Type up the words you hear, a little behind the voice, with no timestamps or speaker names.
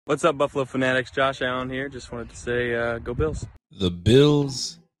What's up, Buffalo Fanatics? Josh Allen here. Just wanted to say, go Bills. The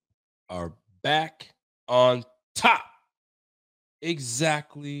Bills are back on top,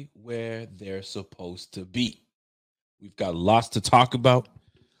 exactly where they're supposed to be. We've got lots to talk about.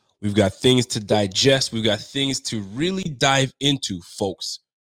 We've got things to digest. We've got things to really dive into, folks.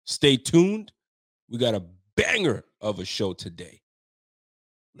 Stay tuned. We got a banger of a show today.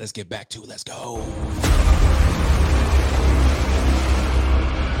 Let's get back to it. Let's go.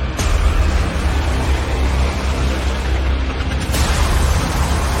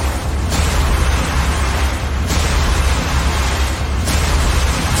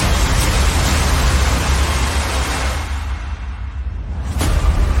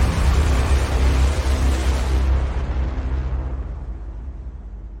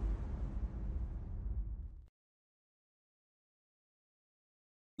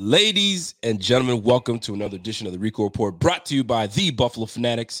 Ladies and gentlemen, welcome to another edition of the Rico Report, brought to you by the Buffalo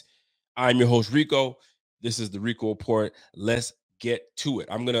Fanatics. I'm your host, Rico. This is the Rico Report. Let's get to it.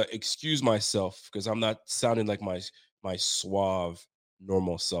 I'm going to excuse myself because I'm not sounding like my suave,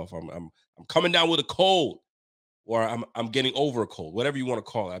 normal self. I'm coming down with a cold, or I'm getting over a cold, whatever you want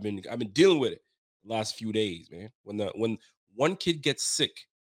to call it. I've been dealing with it the last few days, man. When one kid gets sick,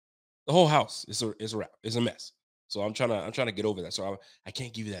 the whole house is a wrap. It's a mess. So I'm trying to get over that. So I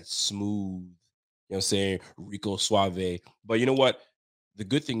can't give you that smooth, what I'm saying, Rico Suave. But you know what? The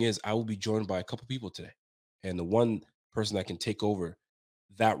good thing is I will be joined by a couple people today. And the one person that can take over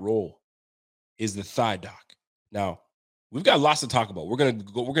that role is the Thigh Doc. Now, we've got lots to talk about. We're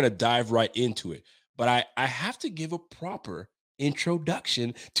gonna dive right into it. But I have to give a proper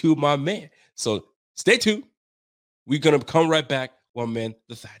introduction to my man. So stay tuned. We're gonna come right back. One man,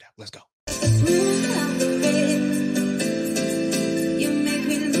 the Thigh Doc. Let's go.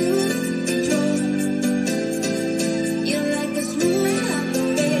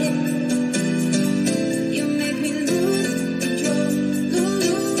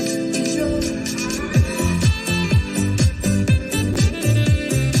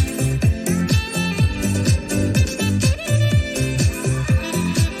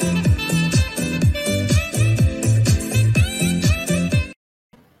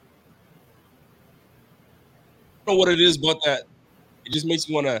 I don't know what it is about that. It just makes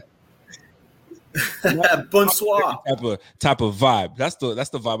you want to bonsoir type of vibe. That's the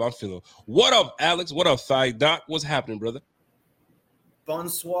vibe I'm feeling. What up, Alex? What up, Thigh Doc? What's happening, brother?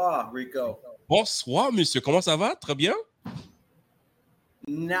 Bonsoir, Rico. Bonsoir, monsieur. Comment ça va? Très bien.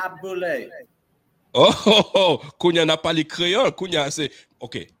 Naboulé. Oh, Cunha n'a pas les crayons. Cunha say,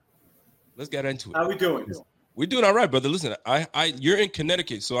 okay, let's get into it. How we doing? We're doing all right, brother. Listen, you're in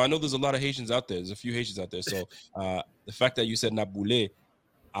Connecticut, so I know there's a lot of Haitians out there. There's a few Haitians out there. So the fact that you said Naboulé,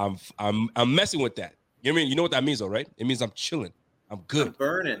 I'm messing with that. You know what I mean? You know what that means, though, right? It means I'm chilling. I'm good. I'm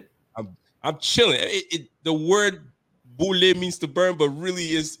burning. I'm chilling. The word boule means to burn, but really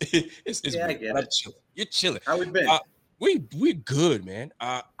it's yeah, I get I'm it. chilling. You're chilling. How we been? We're good, man.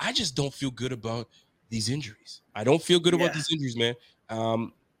 I just don't feel good about these injuries. I don't feel good about these injuries, man.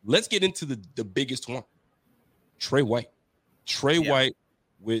 Let's get into the biggest one. Trey White. White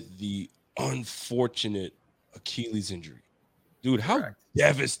with the unfortunate Achilles injury. Dude, how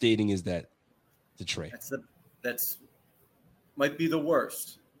devastating is that to Trey? That's might be the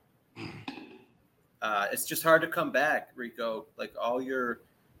worst. It's just hard to come back, Rico. Like all your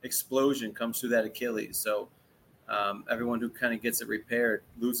explosion comes through that Achilles. So everyone who kind of gets it repaired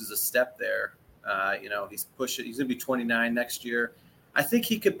loses a step there. He's pushing. He's going to be 29 next year. I think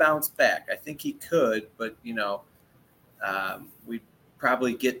he could bounce back. I think he could, but we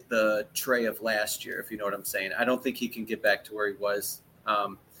probably get the Trey of last year, if you know what I'm saying. I don't think he can get back to where he was.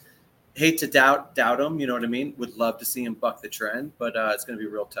 Hate to doubt him, you know what I mean? Would love to see him buck the trend, but it's going to be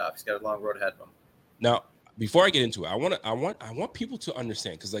real tough. He's got a long road ahead of him. Now, before I get into it, I want people to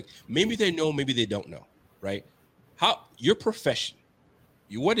understand, because like maybe they know, maybe they don't know, right? How your profession?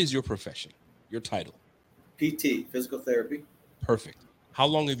 What is your profession? Your title? PT, physical therapy. Perfect. How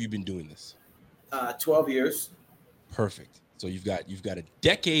long have you been doing this? 12 years. Perfect. So you've got a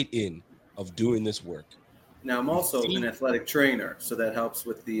decade in of doing this work. Now I'm also an athletic trainer, so that helps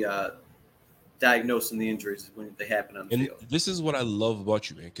with the diagnosing the injuries when they happen on the field. This is what I love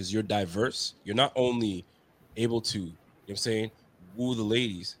about you, man, because you're diverse. You're not only able to, you know what I'm saying, woo the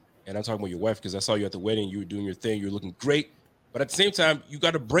ladies, and I'm talking about your wife because I saw you at the wedding. You were doing your thing. You're looking great. But at the same time, you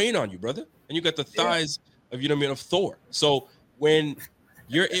got a brain on you, brother. And you got the thighs of, you know what I mean, of Thor. So when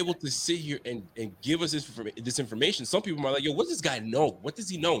you're able to sit here and give us this information, some people are like, yo, what does this guy know? What does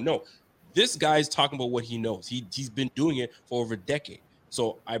he know? No, this guy's talking about what he knows. He's been doing it for over a decade.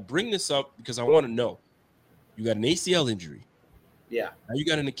 So I bring this up because I want to know, you got an ACL injury. Yeah. Now you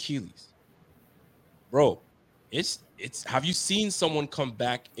got an Achilles, bro. It's. Have you seen someone come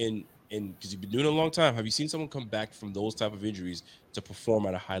back because you've been doing it a long time? Have you seen someone come back from those type of injuries to perform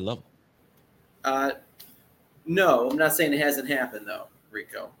at a high level? No, I'm not saying it hasn't happened though,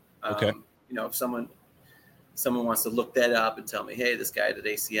 Rico. Okay. If someone wants to look that up and tell me, hey, this guy did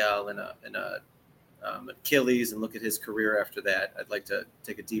ACL and Achilles and look at his career after that, I'd like to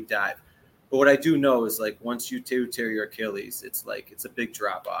take a deep dive. But what I do know is like once you tear your Achilles, it's a big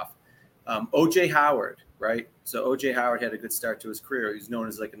drop off. OJ Howard, right? So OJ Howard had a good start to his career. He's known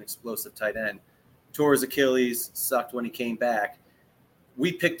as like an explosive tight end. Tore his Achilles, sucked when he came back.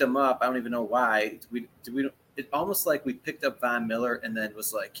 We picked him up. I don't even know why. It almost like we picked up Von Miller and then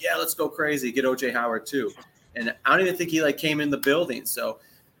was like, yeah, let's go crazy, get OJ Howard too. And I don't even think he like came in the building. So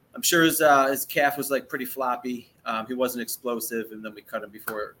I'm sure his calf was like pretty floppy. He wasn't explosive, and then we cut him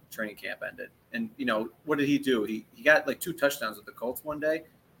before training camp ended. And what did he do? He got like 2 touchdowns with the Colts one day,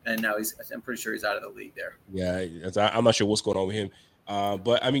 and now I'm pretty sure he's out of the league there. Yeah, I'm not sure what's going on with him.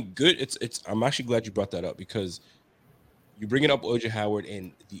 But I mean, good. I'm actually glad you brought that up because you bring it up OJ Howard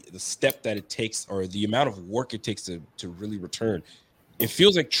and the step that it takes or the amount of work it takes to really return. It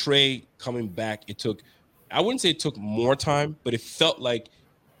feels like Trey coming back. I wouldn't say it took more time, but it felt like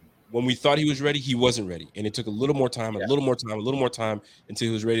when we thought he was ready, he wasn't ready. And it took a little more time, a little more time until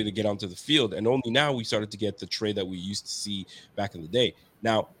he was ready to get onto the field. And only now we started to get the Trey that we used to see back in the day.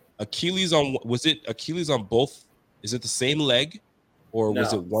 Now, was it Achilles on both? Is it the same leg or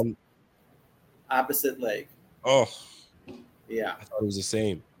was it one? Opposite leg. Oh, yeah. I thought it was the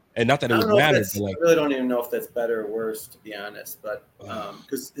same. And not that it would matter. I really don't even know if that's better or worse, to be honest. But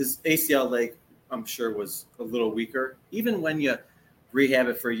because his ACL leg, I'm sure, was a little weaker. Even when you rehab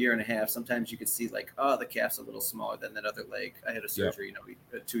it for a year and a half, sometimes you could see like, oh, the calf's a little smaller than that other leg. I had a surgery,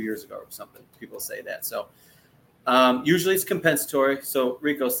 2 years ago or something. People say that. So usually it's compensatory. So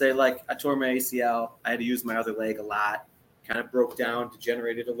Rico, say like I tore my ACL. I had to use my other leg a lot. Kind of broke down,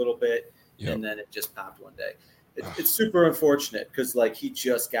 degenerated a little bit, and then it just popped one day. It's super unfortunate because like he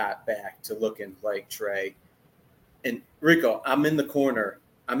just got back to looking like Trey. And Rico, I'm in the corner.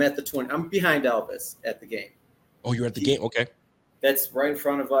 I'm at the 20. I'm behind Elvis at the game. Oh, you're at the game? Okay. That's right in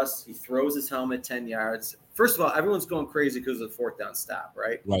front of us. He throws his helmet 10 yards. First of all, everyone's going crazy because of the 4th down stop,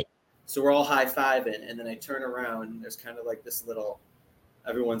 right? Right. So we're all high-fiving, and then I turn around, and there's kind of like this little –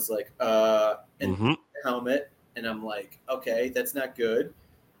 everyone's like, helmet. And I'm like, okay, that's not good.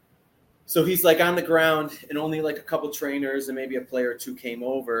 So he's like on the ground, and only like a couple trainers and maybe a player or 2 came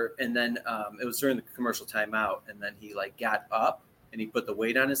over. And then it was during the commercial timeout, and then he like got up, and he put the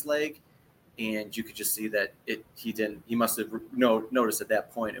weight on his leg. And you could just see that he must have noticed at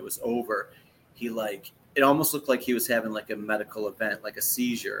that point it was over. It almost looked like he was having like a medical event, like a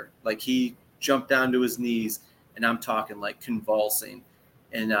seizure. Like he jumped down to his knees, and I'm talking like convulsing.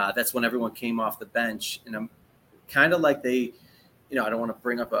 And that's when everyone came off the bench. And I'm kind of like I don't want to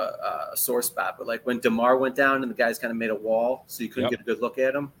bring up a sore spot, but like when DeMar went down and the guys kind of made a wall so you couldn't get a good look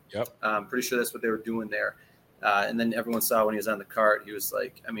at him. Yep. I'm pretty sure that's what they were doing there. And then everyone saw when he was on the cart, he was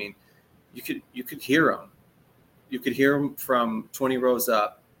like, I mean, you could hear him. You could hear him from 20 rows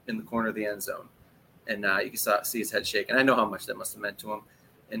up in the corner of the end zone. And you could see his head shake. And I know how much that must have meant to him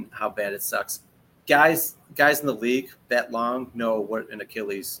and how bad it sucks. Guys in the league that long know what an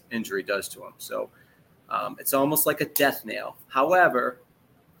Achilles injury does to them. So it's almost like a death nail. However,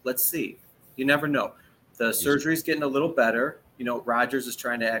 let's see. You never know. The surgery's getting a little better. Rodgers is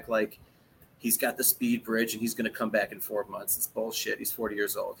trying to act like he's got the speed bridge and he's going to come back in 4 months. It's bullshit. He's 40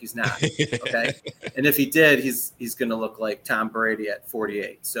 years old. He's not. Okay. And if he did, he's going to look like Tom Brady at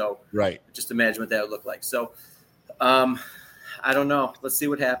 48. So just imagine what that would look like. So I don't know. Let's see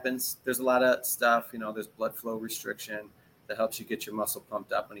what happens. There's a lot of stuff, there's blood flow restriction that helps you get your muscle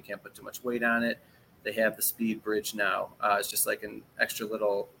pumped up when you can't put too much weight on it. They have the speed bridge now. It's just like an extra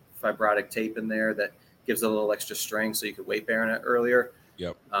little fibrotic tape in there that gives it a little extra strength so you could weight bear on it earlier.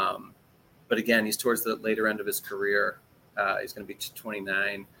 Yep. But again, he's towards the later end of his career. He's going to be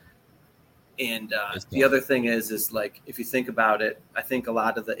 29. And the other thing is like, if you think about it, I think a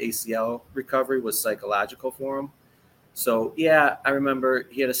lot of the ACL recovery was psychological for him. So, yeah, I remember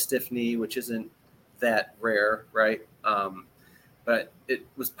he had a stiff knee, which isn't that rare, right? But it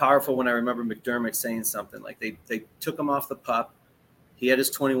was powerful when I remember McDermott saying something like they took him off the PUP. He had his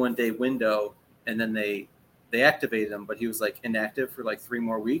 21-day window, and then they activated him, but he was like inactive for like 3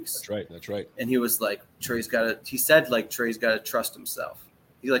 more weeks. That's right. And he was like, Trey's got to trust himself.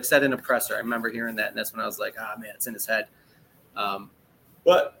 He like said in a presser. I remember hearing that. And that's when I was like, man, it's in his head.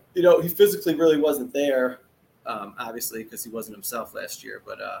 But he physically really wasn't there, obviously, because he wasn't himself last year,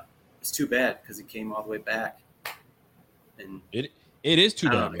 but it's too bad because he came all the way back. And It is too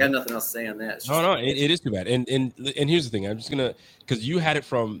I don't bad, know. I man. got nothing else to say on that. It's No, just, it is too bad. And here's the thing. I'm just gonna because you had it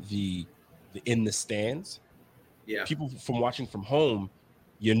from the in the stands. yeah. People from watching from home,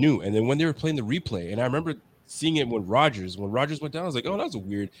 you knew. And then when they were playing the replay, and I remember seeing it when Rogers went down, I was like, oh,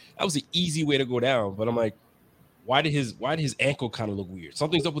 that was an easy way to go down. But I'm like, why did his ankle kind of look weird?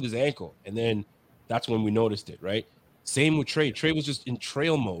 Something's up with his ankle. And then that's when we noticed it, right? Same with Trey. Trey was just in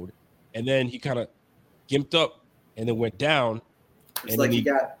trail mode, and then he kind of gimped up and then went down, It's and then like he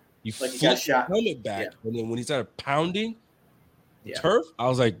got flipped the shot. helmet back, Yeah. and then when he started pounding the Yeah. turf, I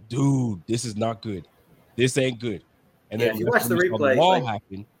was like, dude, this is not good. This ain't good. And Yeah, then if you that's watch when the you saw the replay, wall like,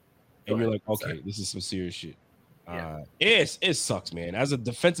 happen, go and you're ahead. like, I'm okay, sorry. this is some serious shit. Yeah. It sucks, man. As a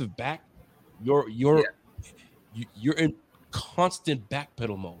defensive back, you're Yeah. you're in constant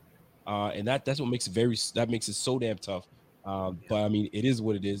backpedal mode, and that's what makes it so damn tough. But I mean, it is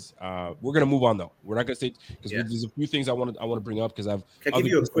what it is. We're gonna move on though. We're not gonna say because Yeah. there's a few things I want to bring up because I've Can I other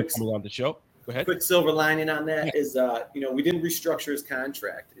give you a guests that are quick coming on the show. Go ahead. quick silver lining on that Yeah. is, we didn't restructure his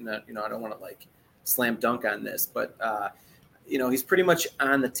contract. And, I don't want to like slam dunk on this, but, he's pretty much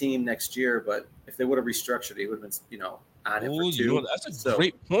on the team next year. But if they would have restructured, he would have been, on it for Oh, two. that's a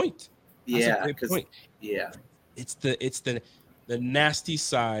great point. That's Yeah, a great point. yeah, It's the nasty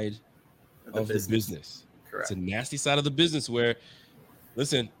side of the business. Correct. It's a nasty side of the business where,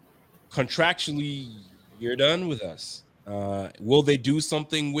 listen, contractually, you're done with us. Will they do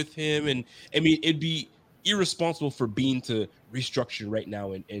something with him? And I mean, it'd be irresponsible for Bean to restructure right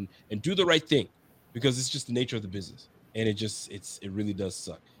now and do the right thing because it's just the nature of the business. And it really does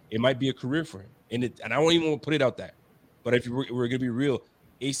suck. It might be a career for him. And I don't even want to put it out there. But if we're gonna be real,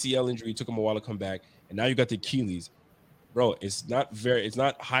 ACL injury took him a while to come back, and now you got the Achilles. Bro, it's not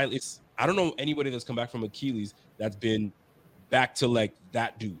highly. I don't know anybody that's come back from Achilles that's been back to like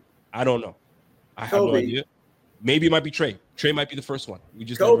that dude. I don't know. I have no idea. Maybe it might be Trey. Trey might be the first one. We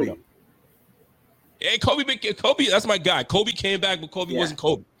just never know. Hey, Kobe, that's my guy. Kobe came back, but Kobe wasn't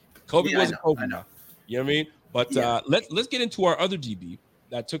Kobe. Kobe wasn't Kobe. Now. You know what I mean? But let's get into our other DB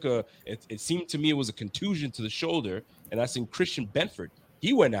that took it seemed to me it was a contusion to the shoulder, and that's in Christian Benford.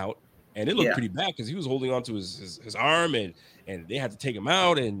 He went out, and it looked pretty bad because he was holding on to his arm, and they had to take him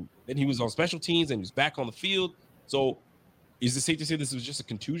out, and then he was on special teams, and he was back on the field. So is it safe to say this was just a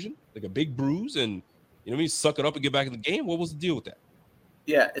contusion, like a big bruise, and you know what I mean, suck it up and get back in the game? What was the deal with that?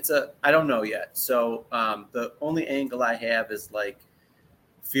 Yeah, I don't know yet. So the only angle I have is like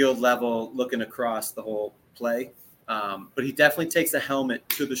field level, looking across the whole play. But he definitely takes a helmet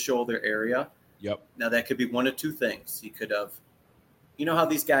to the shoulder area. Yep. Now that could be one of two things. He could have, how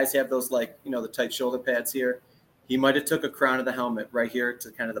these guys have those the tight shoulder pads here. He might have took a crown of the helmet right here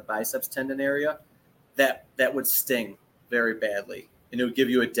to kind of the biceps tendon area. That would sting very badly, and it would give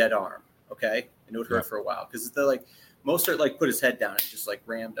you a dead arm. Okay, and it would hurt for a while because they're like most are like put his head down and just like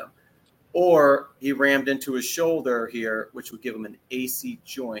rammed him, or he rammed into his shoulder here, which would give him an AC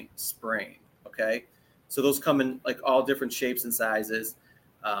joint sprain. Okay, so those come in like all different shapes and sizes.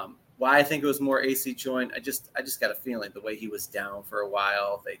 Why I think it was more AC joint, I just got a feeling the way he was down for a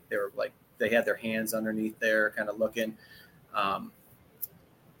while. They were like they had their hands underneath there, kind of looking.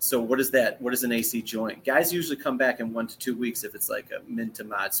 So what is that? What is an AC joint? Guys usually come back in 1 to 2 weeks if it's like a min to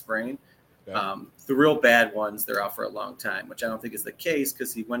mod sprain. Yeah. The real bad ones, they're out for a long time, which I don't think is the case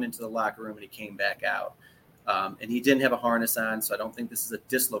because he went into the locker room and he came back out. And he didn't have a harness on, so I don't think this is a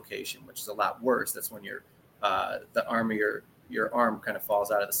dislocation, which is a lot worse. That's when the arm of your arm kind of falls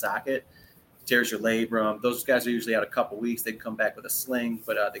out of the socket, tears your labrum. Those guys are usually out a couple weeks. They come back with a sling,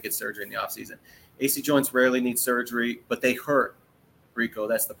 but they get surgery in the offseason. AC joints rarely need surgery, but they hurt. Rico,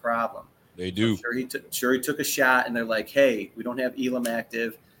 that's the problem. They do. Sure, he took a shot, and they're like, "Hey, we don't have Elam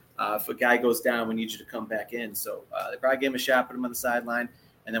active. If a guy goes down, we need you to come back in." So they probably gave him a shot, put him on the sideline,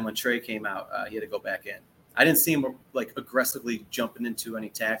 and then when Trey came out, he had to go back in. I didn't see him like aggressively jumping into any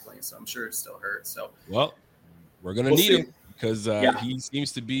tackling, so I'm sure it still hurt. So well, we're gonna need him because he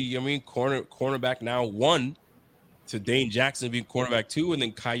seems to be, cornerback now 1 to Dane Jackson being cornerback 2, and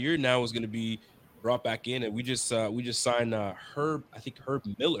then Kyer now is going to be brought back in, and we just signed Herb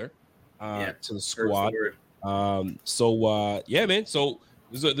Miller to the squad. Yeah, man. So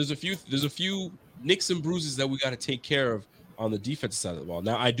there's a few nicks and bruises that we got to take care of on the defensive side of the ball.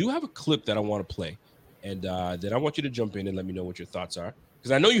 Now I do have a clip that I want to play, and then I want you to jump in and let me know what your thoughts are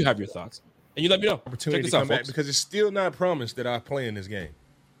because I know you have your thoughts, and you let me know. Opportunity to come back because it's still not promised that I play in this game.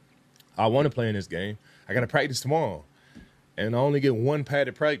 I want to play in this game. I got to practice tomorrow. And I only get one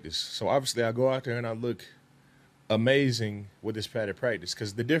padded practice. So obviously I go out there and I look amazing with this padded practice.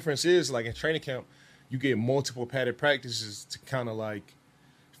 Because the difference is, like in training camp, you get multiple padded practices to kind of like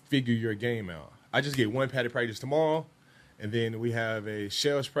figure your game out. I just get one padded practice tomorrow, and then we have a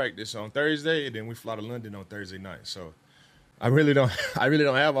shells practice on Thursday, and then we fly to London on Thursday night. So I really don't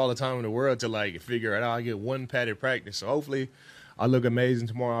have all the time in the world to like figure it out. I get one padded practice, so hopefully I look amazing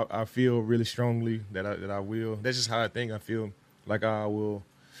tomorrow. I feel really strongly that I will. That's just how I think. I feel like I will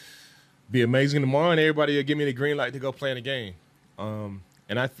be amazing tomorrow, and everybody will give me the green light to go play in the game.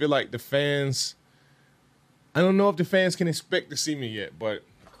 And I feel like the fans. I don't know if the fans can expect to see me yet, but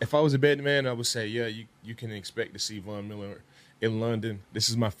if I was a betting man, I would say, yeah, you can expect to see Von Miller in London. This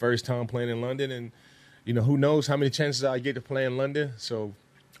is my first time playing in London, and who knows how many chances I get to play in London. So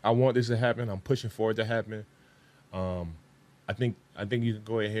I want this to happen. I'm pushing for it to happen. I think you can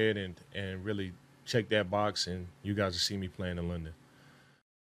go ahead and really check that box, and you guys will see me playing in London.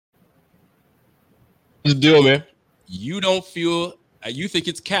 What's the deal, man? You don't feel you think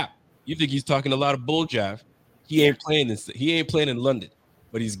it's cap. You think he's talking a lot of bull jive. He ain't playing this. He ain't playing in London,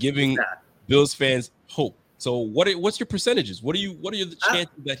 but he's giving Bills fans hope. So what's your percentages? What are the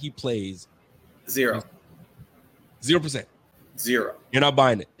chances that he plays? 0%. 0%. 0. You're not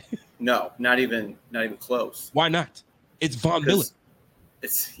buying it. No, not even close. Why not? It's Von Miller.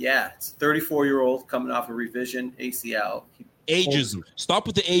 It's a 34-year-old coming off a revision ACL. Ageism. Stop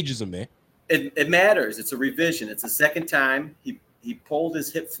with the ageism, man. It matters. It's a revision. It's the second time he pulled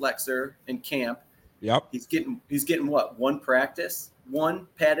his hip flexor in camp. Yep. He's getting what? One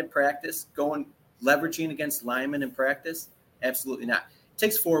padded practice, leveraging against linemen in practice? Absolutely not. It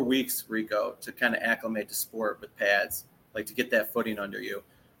takes 4 weeks, Rico, to kind of acclimate to sport with pads, like to get that footing under you.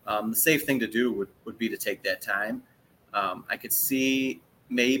 The safe thing to do would be to take that time. I could see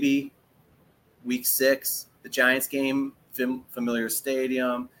maybe week 6, the Giants game, familiar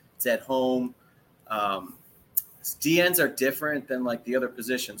stadium. It's at home. DNs are different than like the other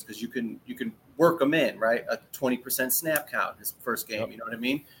positions because you can work them in, right? A 20% snap count his first game. Yep. You know what I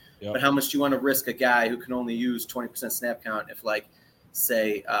mean? Yep. But how much do you want to risk a guy who can only use 20% snap count if, like,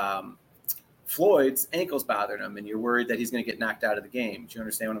 say, Floyd's ankles bothered him and you're worried that he's going to get knocked out of the game? Do you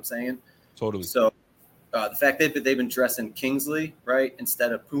understand what I'm saying? Totally. So the fact that they've been dressing Kingsley, right,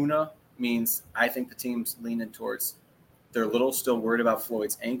 instead of Puna means I think the team's leaning towards they're a little still worried about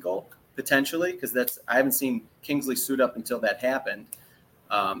Floyd's ankle potentially because I haven't seen Kingsley suit up until that happened.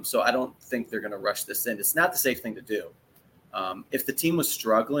 So I don't think they're going to rush this in. It's not the safe thing to do. If the team was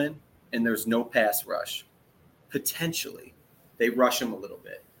struggling and there's no pass rush, potentially they rush him a little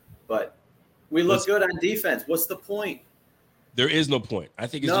bit. But we look good on defense. What's the point? There is no point. I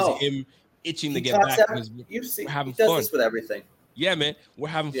think it's just him itching to get back. We're having he does fun. This with everything. Yeah, man. We're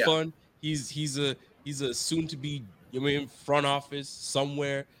having fun. He's a soon to be front office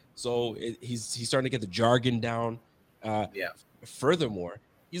somewhere. So he's starting to get the jargon down. Furthermore,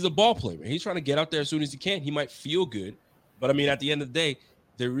 he's a ball player. He's trying to get out there as soon as he can. He might feel good, but I mean, at the end of the day,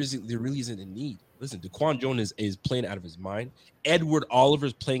 there really isn't a need. Listen, Daquan Jones is playing out of his mind. Edward Oliver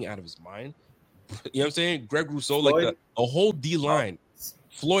is playing out of his mind. You know what I'm saying? Greg Rousseau, Floyd, like a whole D line.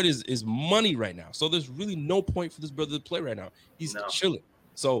 Floyd is money right now. So there's really no point for this brother to play right now. He's chilling.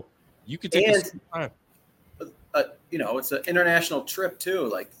 So you could take some time. It's an international trip too.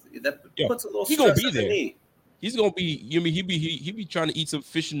 Like that puts a little stress gonna be on there. the knee. He's gonna be. He be trying to eat some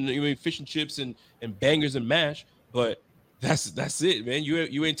fish and fish and chips and bangers and mash. But that's it, man.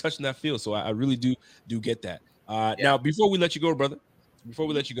 You ain't touching that field. So I really do get that. Now before we let you go, brother.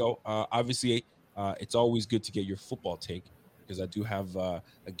 Obviously, it's always good to get your football take because I do have a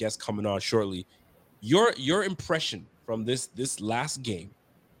guest coming on shortly. Your impression from this last game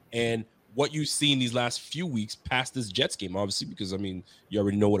and what you've seen these last few weeks past this Jets game, obviously, because I mean you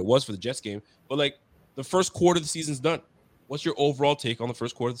already know what it was for the Jets game, but like the first quarter of the season's done. What's your overall take on the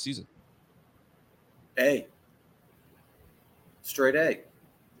first quarter of the season? A. Straight A.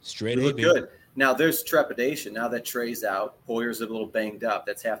 Straight we A, look baby. good. Now there's trepidation. Now that Trey's out, Poyer's a little banged up.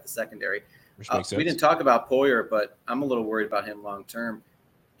 That's half the secondary. Which makes sense. We didn't talk about Poyer, but I'm a little worried about him long term.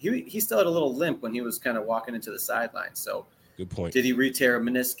 He still had a little limp when he was kind of walking into the sideline. So good point. Did he re-tear a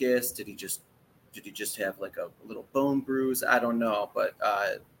meniscus? Did he just have like a little bone bruise? I don't know, but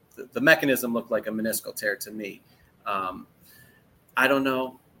the mechanism looked like a meniscal tear to me. I don't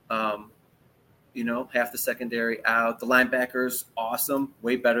know. Half the secondary out. The linebackers, awesome,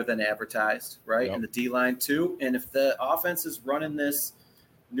 way better than advertised, right? Yep. And the D-line too. And if the offense is running this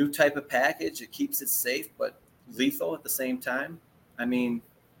new type of package, it keeps it safe but lethal at the same time. I mean,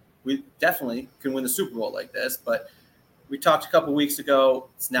 we definitely can win the Super Bowl like this, but we talked a couple weeks ago.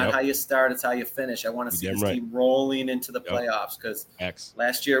 It's not how you start; it's how you finish. I want to see this team rolling into the playoffs because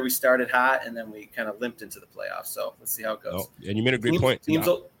last year we started hot and then we kind of limped into the playoffs. So let's see how it goes. And you made a great point.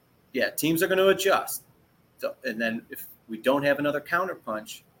 Teams are going to adjust. So, and then if we don't have another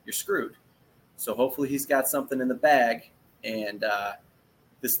counterpunch, you're screwed. So hopefully he's got something in the bag and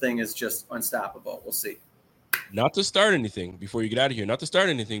this thing is just unstoppable. We'll see. Not to start anything before you get out of here,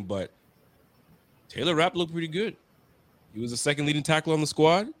 but Taylor Rapp looked pretty good. He was the second leading tackler on the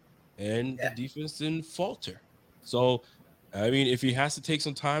squad, and the defense didn't falter. So, I mean, if he has to take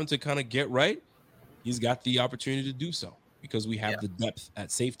some time to kind of get right, he's got the opportunity to do so because we have the depth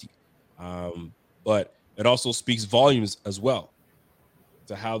at safety. But it also speaks volumes as well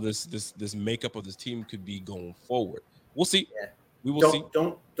to how this makeup of this team could be going forward. We'll see. Yeah. We will see.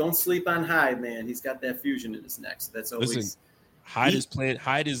 Don't sleep on Hyde, man. He's got that fusion in his neck. That's always. Listen, Hyde is playing.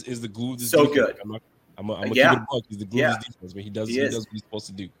 Hyde is the glue of this so defense. Good. I'm a keep it a buck. He's the glue of this defense, man. He does what he's supposed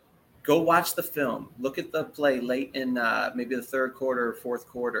to do. Go watch the film. Look at the play late in maybe the third quarter or fourth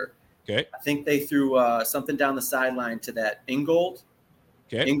quarter. Okay. I think they threw something down the sideline to that Ingold.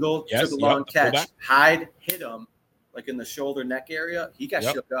 Okay. Ingold took a long catch. Hyde hit him like in the shoulder neck area. He got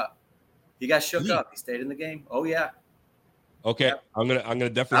shook up. He stayed in the game. Oh yeah. Okay. Yep. I'm gonna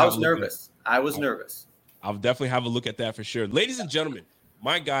definitely. I was nervous. I'll definitely have a look at that for sure. Ladies and gentlemen,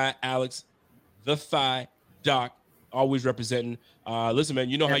 my guy Alex, the Thigh Doc, always representing. Listen, man,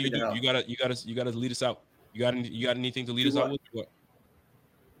 you know how you do. You gotta lead us out. You got anything to lead us out with? What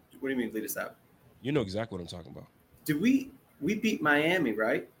do you mean lead us out? You know exactly what I'm talking about. Did we beat Miami,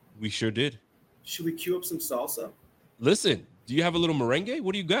 right? We sure did. Should we cue up some salsa? Listen, do you have a little merengue?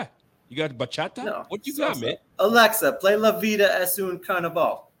 What do you got? You got bachata? No, what you got, man? Alexa, play La Vida es un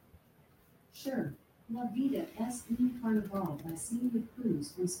Carnaval. Sure. La Vida es un Carnaval by Celia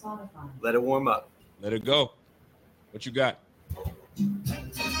Cruz from Spotify. Let it warm up. Let it go. What you got?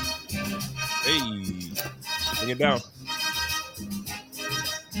 Hey, bring it down.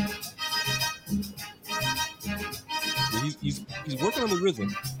 He's working on the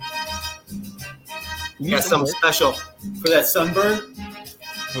rhythm. You got something special for that sunburn?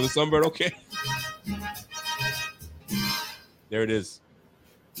 For the sunburn, okay. There it is.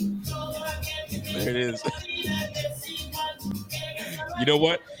 There it is. You know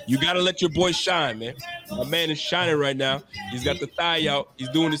what? You got to let your boy shine, man. My man is shining right now. He's got the thigh out. He's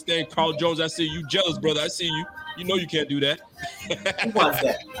doing his thing. Carl Jones, I see you. Jealous, brother. I see you. You know you can't do that. Who wants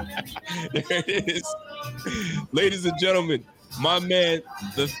that? There it is. Ladies and gentlemen, my man,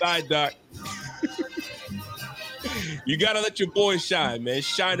 the Thigh Doc. You got to let your boy shine, man.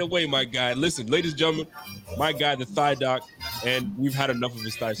 Shine away, my guy. Listen, ladies and gentlemen, my guy, the Thigh Doc, and we've had enough of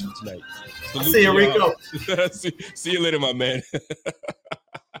his thighs for tonight. See you, Rico. See you later, my man.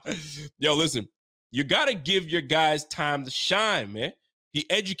 Yo, listen, you got to give your guys time to shine, man. He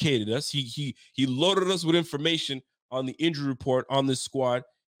educated us. He loaded us with information on the injury report on this squad.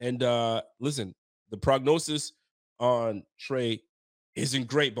 And listen, the prognosis on Trey isn't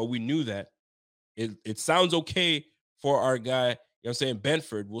great, but we knew that. It sounds okay for our guy, you know what I'm saying,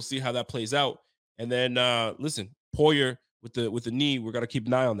 Benford. We'll see how that plays out. And then listen, Poyer with the knee, we got to keep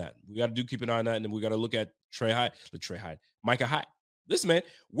an eye on that. We got to keep an eye on that, and then we got to look at Micah Hyde. Listen, man,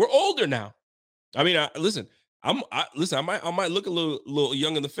 we're older now. I mean, listen, I might look a little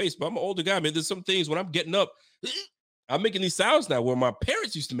young in the face, but I'm an older guy, man. There's some things when I'm getting up, I'm making these sounds now where my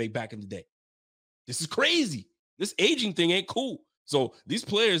parents used to make back in the day. This is crazy. This aging thing ain't cool. So these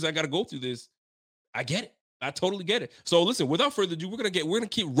players, I got to go through this. I get it. I totally get it. So listen, without further ado, we're gonna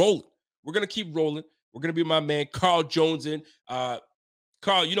keep rolling. We're gonna keep rolling. We're gonna be my man Carl Jones in. Carl,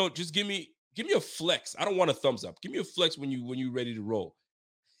 just give me a flex. I don't want a thumbs up. Give me a flex when you ready to roll.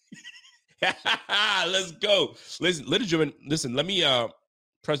 Let's go. Listen, ladies and gentlemen, listen. Let me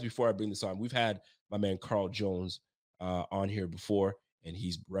press before I bring this on. We've had my man Carl Jones on here before, and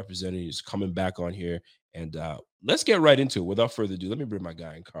he's representing. He's coming back on here, and let's get right into it. Without further ado, let me bring my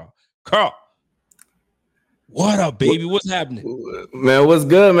guy in, Carl. Carl. What up, baby? What's happening? Man, what's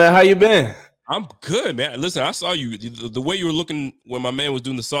good, man? How you been? I'm good, man. Listen, I saw you. The way you were looking when my man was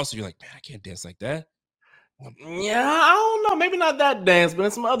doing the salsa, you're like, man, I can't dance like that. Yeah, I don't know. Maybe not that dance, but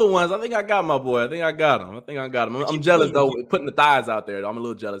in some other ones, I think I got my boy. I think I got him. I'm jealous, though, putting the thighs out there. I'm a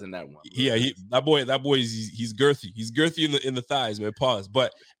little jealous in that one. Yeah, that boy he's girthy. He's girthy in the thighs, man. Pause.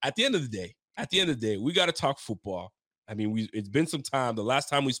 But at the end of the day, we got to talk football. I mean, it's been some time. The last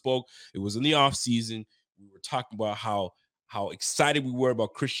time we spoke, it was in the off season. We were talking about how excited we were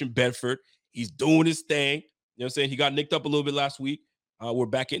about Christian Benford. He's doing his thing. You know what I'm saying? He got nicked up a little bit last week. We're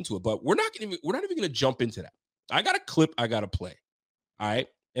back into it, but we're not even going to jump into that. I got a clip I got to play. All right.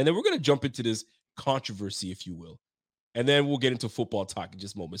 And then we're going to jump into this controversy, if you will. And then we'll get into football talk in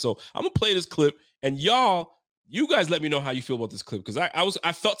just a moment. So I'm going to play this clip, and you guys let me know how you feel about this clip, because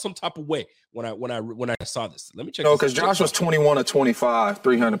I felt some type of way when I saw this. Let me check. No, because Josh was 21 of 25,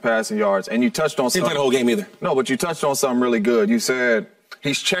 300 passing yards, and you touched on something. Didn't play the whole game either. No, but you touched on something really good. You said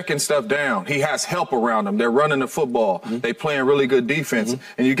He's checking stuff down. He has help around him. They're running the football. They playing really good defense.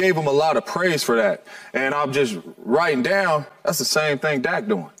 And you gave him a lot of praise for that. And I'm just writing down, that's the same thing Dak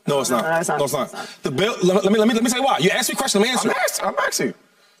doing. No, it's not. No, it's not. The Bill. Let me say why. You asked me a question. Let me answer. I'm asking you.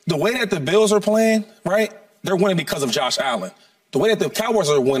 The way that the Bills are playing, right? They're winning because of Josh Allen. The way that the Cowboys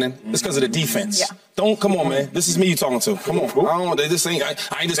are winning is because of the defense. Yeah. Come on, man. This is me you talking to. Come on. I ain't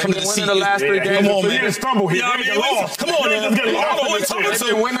just coming to see the last 3 games. Come on, man. You stumble here. Come on, man. You better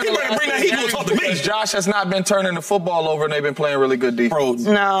bring that heat to talk to me. Josh has not been turning the football over, and they've been playing really good defense.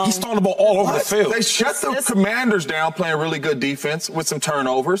 Bro, no. He's throwing the ball all over the field. They shut the Commanders down playing really good defense with some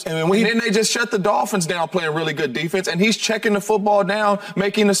turnovers. And then they just shut the Dolphins down playing really good defense, and he's checking the football down,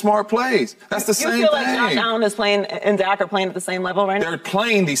 making the smart plays. That's the same thing. You feel like Josh Allen is playing and Dak are playing at the same level right now? They're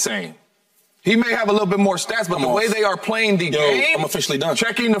playing the same. He may have a little bit more stats, but the way they are playing the game, I'm officially done.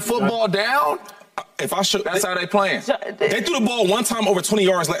 Checking the football down, that's how they playing. They threw the ball one time over 20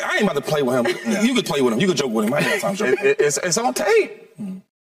 yards. Like, I ain't about to play with him. Yeah. You could play with him. You could joke with him. I ain't got time to joke. It's on tape.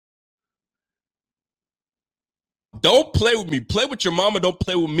 Don't play with me. Play with your mama. Don't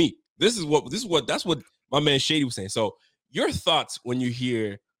play with me. That's what my man Shady was saying. So your thoughts when you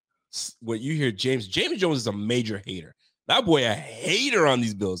hear James Jones is a major hater. That boy a hater on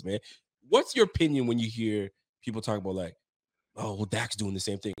these Bills, man. What's your opinion when you hear people talk about like, oh, well, Dak's doing the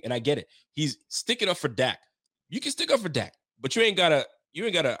same thing? And I get it. He's sticking up for Dak. You can stick up for Dak, but you ain't gotta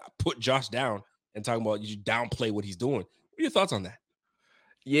put Josh down and talk about you downplay what he's doing. What are your thoughts on that?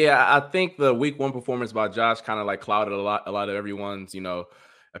 Yeah, I think the week 1 performance by Josh kind of like clouded a lot of everyone's,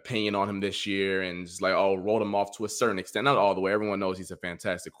 opinion on him this year, and just like rolled him off to a certain extent. Not all the way. Everyone knows he's a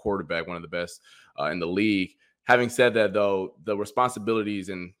fantastic quarterback, one of the best in the league. Having said that, though, the responsibilities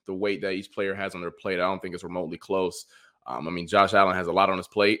and the weight that each player has on their plate, I don't think it's remotely close. Josh Allen has a lot on his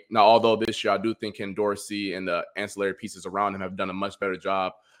plate. Now, although this year I do think Ken Dorsey and the ancillary pieces around him have done a much better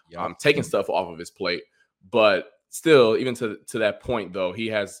job taking stuff off of his plate. But still, even to that point, though,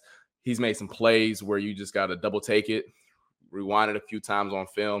 he's made some plays where you just got to double take it, rewind it a few times on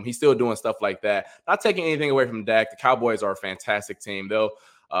film. He's still doing stuff like that. Not taking anything away from Dak. The Cowboys are a fantastic team. They'll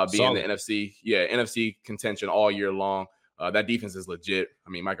be in the NFC contention all year long. That defense is legit.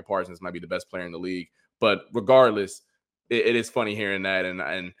 Micah Parsons might be the best player in the league. But regardless, it is funny hearing that.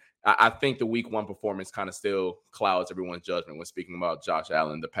 And I think the week 1 performance kind of still clouds everyone's judgment when speaking about Josh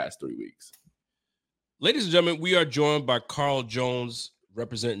Allen the past 3 weeks. Ladies and gentlemen, we are joined by Carl Jones,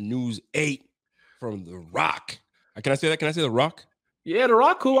 representing News 8 from The Rock. Can I say that? Can I say The Rock? Yeah, The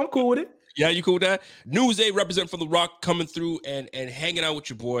Rock, cool. I'm cool with it. Yeah, you cool with that? News 8 representing for The Rock, coming through and hanging out with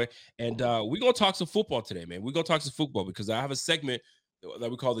your boy. And we're going to talk some football today, man. We're going to talk some football because I have a segment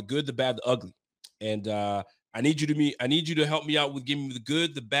that we call The Good, the Bad, the Ugly. And I need you to help me out with giving me the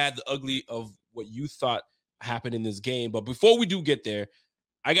good, the bad, the ugly of what you thought happened in this game. But before we do get there,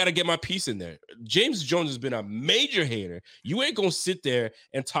 I got to get my piece in there. James Jones has been a major hater. You ain't going to sit there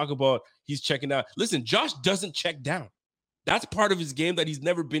and talk about he's checking out. Listen, Josh doesn't check down. That's part of his game that he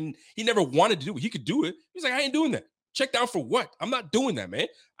never wanted to do. He could do it. He's like, I ain't doing that. Check down for what? I'm not doing that, man.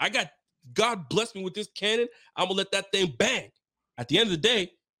 God bless me with this cannon. I'm going to let that thing bang. At the end of the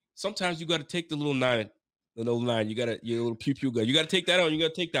day, sometimes you got to take the little 9. You got your little pew gun. You got to take that on. You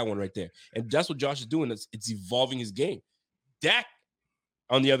got to take that one right there. And that's what Josh is doing. It's evolving his game. Dak,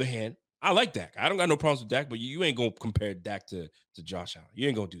 on the other hand, I like Dak. I don't got no problems with Dak, but you ain't going to compare Dak to Josh Allen. You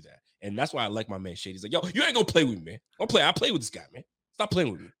ain't going to do that. And that's why I like my man Shady. He's like, yo, you ain't going to play with me, man. I play with this guy, man. Stop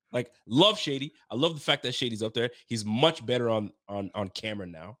playing with me. Like, love Shady. I love the fact that Shady's up there. He's much better on camera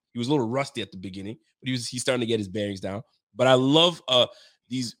now. He was a little rusty at the beginning, but he's starting to get his bearings down. But I love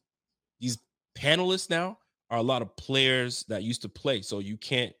these panelists now are a lot of players that used to play. So you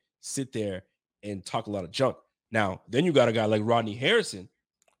can't sit there and talk a lot of junk. Now, then you got a guy like Rodney Harrison.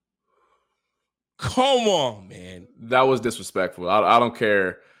 Come on, man. That was disrespectful. I don't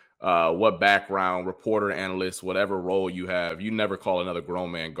care what background, reporter, analyst, whatever role you have. You never call another grown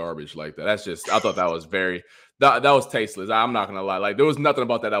man garbage like that. That's just, I thought that was that was tasteless. I'm not going to lie. Like, there was nothing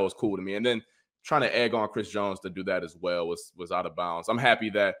about that was cool to me. And then trying to egg on Chris Jones to do that as well was out of bounds. I'm happy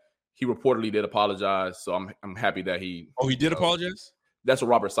that he reportedly did apologize. So I'm happy that he did apologize? That's what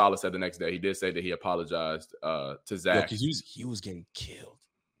Robert Saleh said the next day. He did say that he apologized to Zach. Because he was getting killed.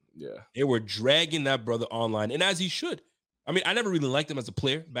 Yeah. They were dragging that brother online, and as he should. I mean, I never really liked him as a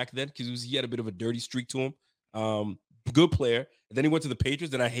player back then because he had a bit of a dirty streak to him. Good player. And then he went to the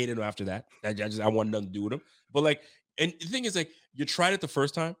Patriots, and I hated him after that. I wanted nothing to do with him. But, like, and the thing is, like, you tried it the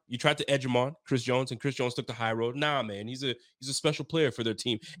first time. You tried to edge him on, Chris Jones, and Chris Jones took the high road. Nah, man, he's a special player for their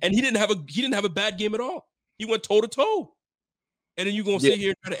team. And he didn't have a bad game at all. He went toe-to-toe. And then you going to sit here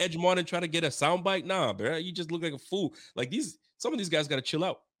and try to edge him on and try to get a soundbite? Nah, bro. You just look like a fool. Like, some of these guys got to chill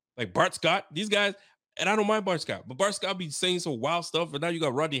out. Like Bart Scott, these guys, and I don't mind Bart Scott, but Bart Scott be saying some wild stuff, and now you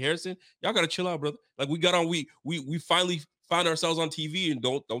got Rodney Harrison. Y'all got to chill out, brother. Like we got on, we finally found ourselves on TV, and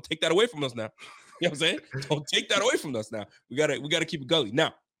don't take that away from us now. You know what I'm saying? Don't take that away from us now. We gotta keep it gully.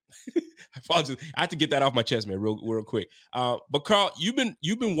 Now, I have to get that off my chest, man, real quick. But Carl,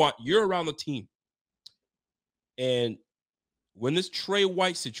 you're around the team, and when this Trey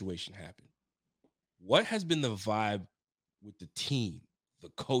White situation happened, what has been the vibe with the team, the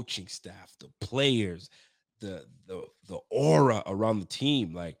coaching staff, the players, the aura around the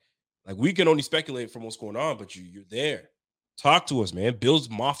team? Like we can only speculate from what's going on, but you're there. Talk to us, man. Bills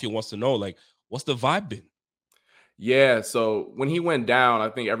Mafia wants to know, like, what's the vibe been? Yeah, so when he went down, I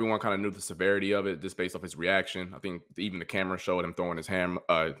think everyone kind of knew the severity of it just based off his reaction. I think even the camera showed him throwing his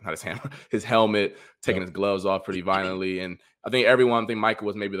his helmet, taking his gloves off pretty violently. And I think Michael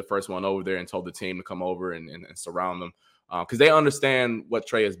was maybe the first one over there and told the team to come over and surround them because they understand what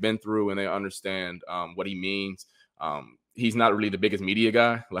Trey has been through and they understand what he means. He's not really the biggest media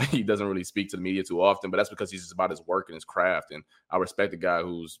guy. Like he doesn't really speak to the media too often, but that's because he's just about his work and his craft. And I respect the guy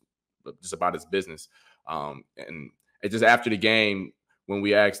who's just about his business. And it just after the game, when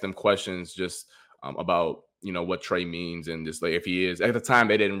we asked them questions just about, what Trey means and just like if he is, at the time,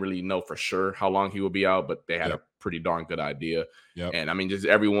 they didn't really know for sure how long he would be out, but they had a pretty darn good idea. Yep. And I mean, just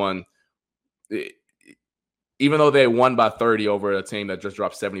everyone, even though they won by 30 over a team that just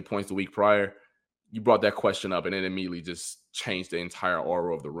dropped 70 points the week prior, you brought that question up and it immediately just changed the entire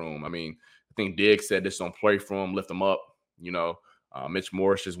aura of the room. I mean, I think Diggs said this don't play for him, lift him up, Mitch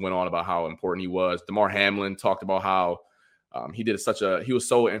Morris just went on about how important he was. Damar Hamlin talked about how he was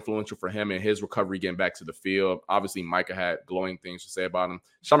so influential for him in his recovery getting back to the field. Obviously, Micah had glowing things to say about him.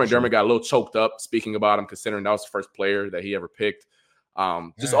 Sean McDermott got a little choked up speaking about him, considering that was the first player that he ever picked.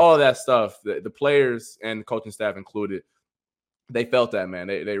 Just all of that stuff, the players and the coaching staff included, they felt that, man.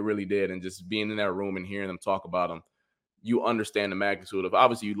 They really did. And just being in that room and hearing them talk about him, you understand the magnitude of,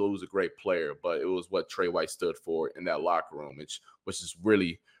 obviously you lose a great player, but it was what Trey White stood for in that locker room, which just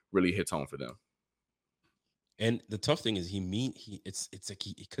really, really hits home for them. And the tough thing is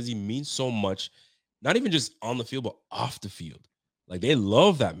because he means so much, not even just on the field, but off the field. Like they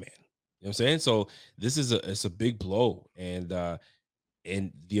love that man. You know what I'm saying? So this is it's a big blow. And the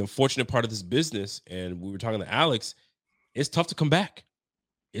unfortunate part of this business, and we were talking to Alex, it's tough to come back.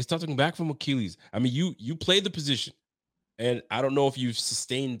 It's tough to come back from Achilles. I mean, you played the position. And I don't know if you've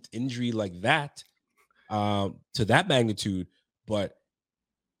sustained injury like that to that magnitude, but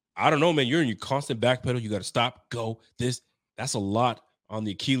I don't know, man. You're in your constant backpedal. You got to stop, go, that's a lot on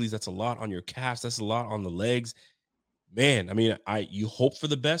the Achilles. That's a lot on your calves. That's a lot on the legs. Man, I mean, you hope for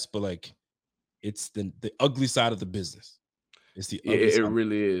the best, but like it's the ugly side of the business. It's the ugly side. It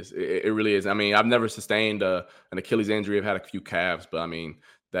really is. It really is. I mean, I've never sustained an Achilles injury. I've had a few calves, but I mean,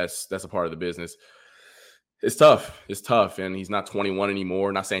 that's a part of the business. It's tough. And he's not 21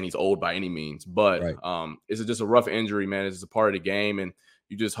 anymore. Not saying he's old by any means, but right. It's just a rough injury, man. It's a part of the game. And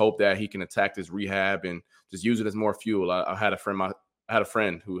you just hope that he can attack this rehab and just use it as more fuel. I had a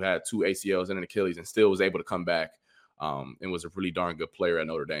friend who had 2 ACLs and an Achilles and still was able to come back and was a really darn good player at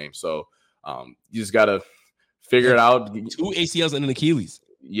Notre Dame. So you just got to figure it out. 2 ACLs and an Achilles.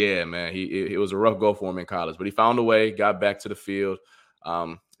 Yeah, man. It was a rough go for him in college, but he found a way, got back to the field.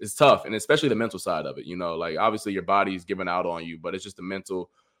 It's tough, and especially the mental side of it. Like obviously your body's giving out on you, but it's just the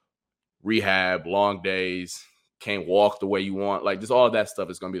mental rehab, long days, can't walk the way you want. Like just all of that stuff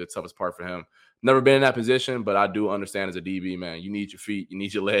is going to be the toughest part for him. Never been in that position, but I do understand as a DB, man, you need your feet, you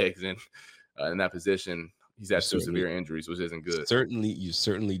need your legs, and in that position, he's had 2 severe injuries, which isn't good. You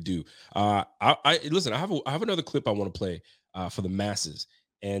certainly do. Listen, I have another clip I want to play for the masses,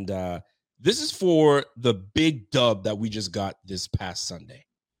 and this is for the big dub that we just got this past Sunday.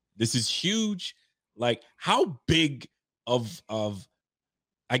 This is huge. Like how big of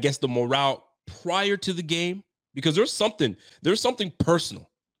I guess the morale prior to the game, because there's something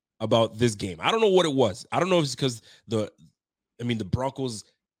personal about this game. I don't know what it was. I don't know if it's because the Broncos,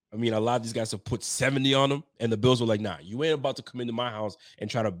 a lot of these guys have put 70 on them, and the Bills were like, nah, you ain't about to come into my house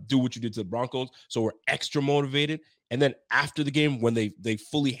and try to do what you did to the Broncos. So we're extra motivated. And then after the game, when they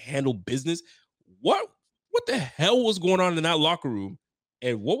fully handle business, what the hell was going on in that locker room?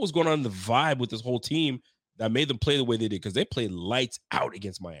 And what was going on in the vibe with this whole team that made them play the way they did? Because they played lights out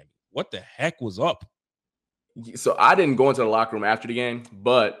against Miami. What the heck was up? So I didn't go into the locker room after the game,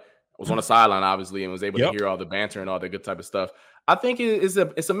 but I was on the sideline, obviously, and was able to hear all the banter and all that good type of stuff. I think it's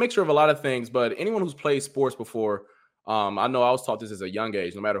a mixture of a lot of things, but anyone who's played sports before, I know I was taught this as a young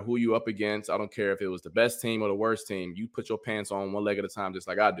age. No matter who you up against, I don't care if it was the best team or the worst team, you put your pants on one leg at a time, just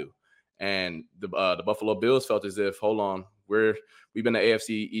like I do. And the Buffalo Bills felt as if, hold on, we've been the AFC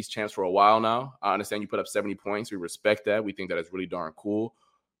East champs for a while now. I understand you put up 70 points. We respect that. We think that it's really darn cool.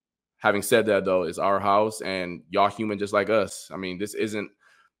 Having said that, though, it's our house, and y'all human just like us. I mean, this isn't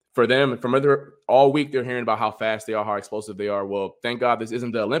for them. All week they're hearing about how fast they are, how explosive they are. Well, thank God this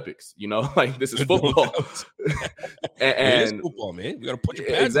isn't the Olympics. Like this is football. and it is football, man. You got to put your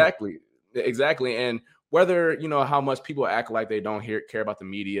pads on. Exactly. And whether how much people act like they don't care about the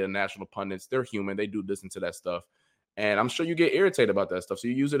media, national pundits, they're human. They do listen to that stuff. And I'm sure you get irritated about that stuff. So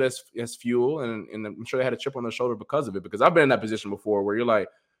you use it as fuel. And I'm sure they had a chip on their shoulder because of it. Because I've been in that position before where you're like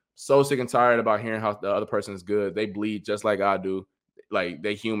so sick and tired about hearing how the other person is good. They bleed just like I do. Like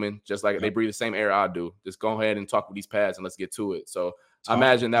they human, just like they breathe the same air I do. Just go ahead and talk with these pads and let's get to it. So I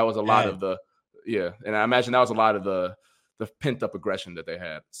imagine that was a lot of the pent up aggression that they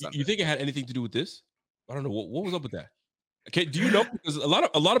had Sunday. You think it had anything to do with this? I don't know. What was up with that? Okay, do you know? Because a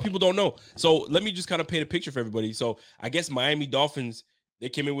lot of people don't know. So let me just kind of paint a picture for everybody. So I guess Miami Dolphins, they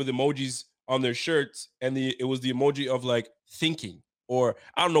came in with emojis on their shirts, and it was the emoji of like thinking, or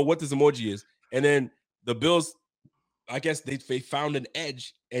I don't know what this emoji is. And then the Bills, I guess they found an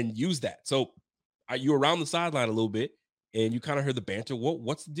edge and used that. So you were around the sideline a little bit, and you kind of heard the banter.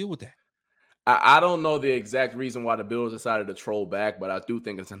 What's the deal with that? I don't know the exact reason why the Bills decided to troll back, but I do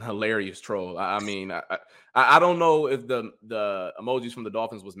think it's an hilarious troll. I mean, I don't know if the emojis from the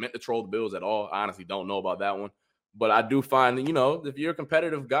Dolphins was meant to troll the Bills at all. I honestly don't know about that one. But I do find, if you're a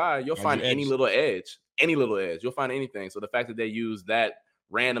competitive guy, you'll find any little edge. You'll find anything. So the fact that they used that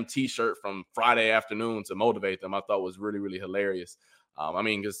random T-shirt from Friday afternoon to motivate them, I thought was really, really hilarious. I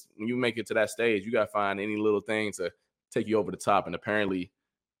mean, because when you make it to that stage, you got to find any little thing to take you over the top. And apparently,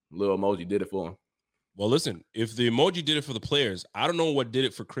 little emoji did it for him. Well, listen, if the emoji did it for the players, I don't know what did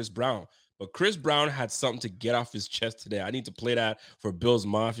it for Chris Brown. But Chris Brown had something to get off his chest today. I need to play that for Bills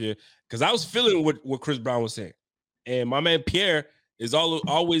Mafia because I was feeling what Chris Brown was saying. And my man Pierre is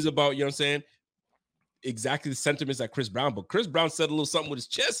always about, exactly the sentiments that Chris Brown. But Chris Brown said a little something with his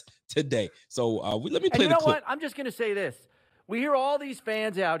chest today. So let me play the clip. What? I'm just going to say this. We hear all these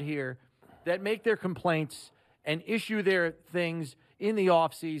fans out here that make their complaints and issue their things in the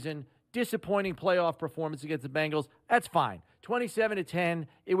offseason, disappointing playoff performance against the Bengals. That's fine. 27-10,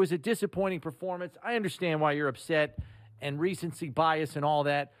 it was a disappointing performance. I understand why you're upset and recency bias and all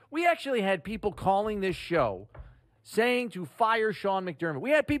that. We actually had people calling this show saying to fire Sean McDermott.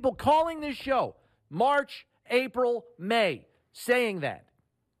 We had people calling this show March, April, May saying that.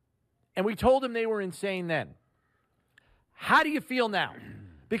 And we told them they were insane then. How do you feel now?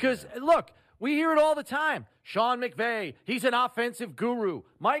 Because, look, we hear it all the time. Sean McVay, he's an offensive guru.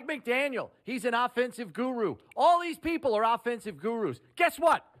 Mike McDaniel, he's an offensive guru. All these people are offensive gurus. Guess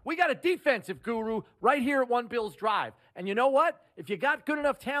what? We got a defensive guru right here at One Bills Drive. And you know what? If you got good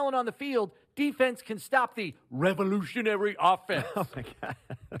enough talent on the field, defense can stop the revolutionary offense. Oh, my God.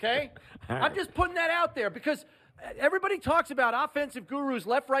 Okay? I'm just putting that out there because everybody talks about offensive gurus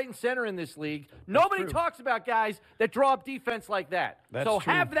left, right, and center in this league. Nobody talks about guys that draw up defense like that. That's so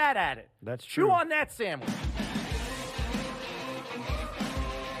true. have that at it. That's true. Chew on that sandwich.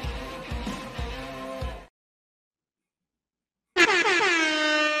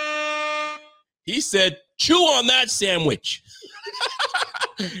 He said, chew on that sandwich.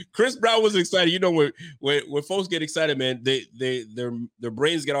 Chris Brown was excited. When folks get excited, man, their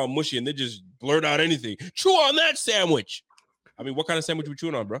brains get all mushy and they just blurt out anything. Chew on that sandwich. I mean, what kind of sandwich we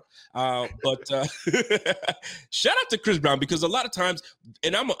chewing on, bro? But shout out to Chris Brown because a lot of times,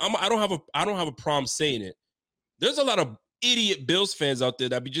 and I don't have a problem saying it. There's a lot of idiot Bills fans out there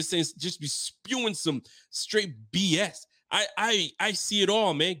that be be spewing some straight BS. I see it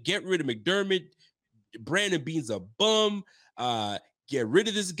all, man. Get rid of McDermott. Brandon Beane's a bum. Get rid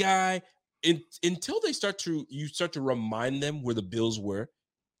of this guy until you start to remind them where the Bills were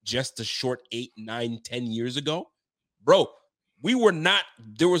just a short 8, 9, 10 years ago, bro. We were not.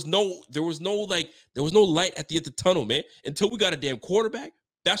 There was no light at the end of the tunnel, man. Until we got a damn quarterback,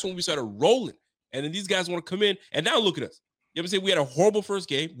 that's when we started rolling. And then these guys want to come in, and now look at us. You know what I'm saying? We had a horrible first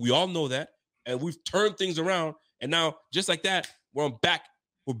game. We all know that, and we've turned things around. And now, just like that, we're back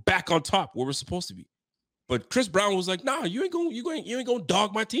on top where we're supposed to be. But Chris Brown was like, "Nah, you ain't gonna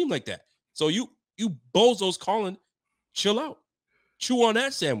dog my team like that." So you bozos calling, chill out, chew on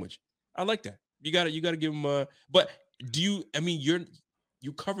that sandwich. I like that. You gotta give him. But you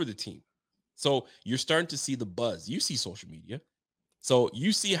cover the team, so you're starting to see the buzz. You see social media, so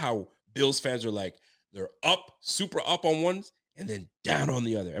you see how Bills fans are like they're super up on ones and then down on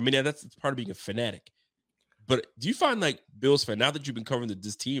the other. I mean, that's part of being a fanatic. But do you find like Bills fan now that you've been covering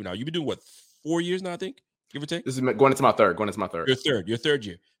this team now? You've been doing what 4 years now, I think. Give or take? This is going into my third. Your third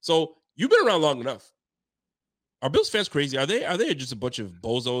year. So You've been around long enough. Are Bills fans crazy? Are they just a bunch of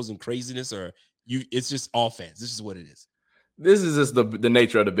bozos and craziness, or it's just all fans? This is what it is. This is just the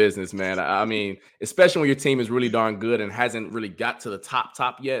nature of the business, man. I mean, especially when your team is really darn good and hasn't really got to the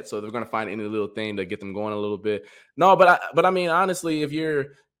top yet. So they're going to find any little thing to get them going a little bit. No, but I mean, honestly, if you're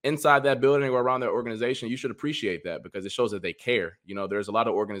inside that building or around that organization, you should appreciate that because it shows that they care. You know, there's a lot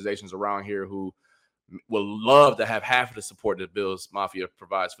of organizations around here who will love to have half of the support that Bills Mafia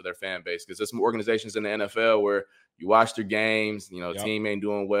provides for their fan base, because there's some organizations in the NFL where you watch their games, you know, team ain't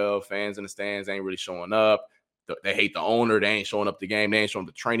doing well, fans in the stands ain't really showing up. They hate the owner. They ain't showing up the game. They ain't showing up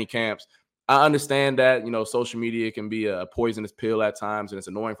the training camps. I understand that, you know, social media can be a poisonous pill at times, and it's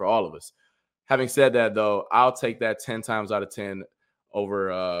annoying for all of us. Having said that, though, I'll take that 10 times out of 10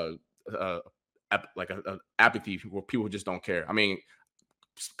 over apathy where people just don't care. I mean,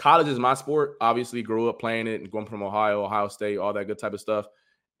 college is my sport. Obviously, grew up playing it and going from Ohio State, all that good type of stuff.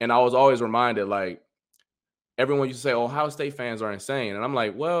 And I was always reminded, like, everyone used to say, Ohio State fans are insane. And I'm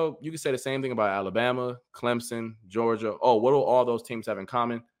like, well, you can say the same thing about Alabama, Clemson, Georgia. Oh, what do all those teams have in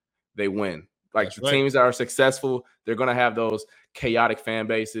common? They win. Like, that's the right. Teams that are successful, they're going to have those chaotic fan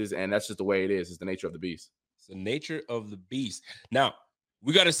bases, and that's just the way it is. It's the nature of the beast. It's the nature of the beast. Now,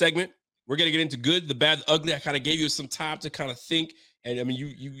 we got a segment. We're going to get into good, the bad, the ugly. I kind of gave you some time to kind of think. And, I mean,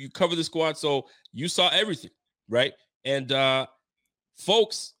 you cover the squad, so you saw everything, right? And,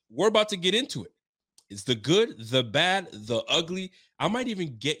 folks, we're about to get into it. It's the good, the bad, the ugly. I might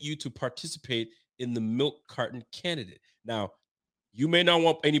even get you to participate in the milk carton candidate. Now, you may not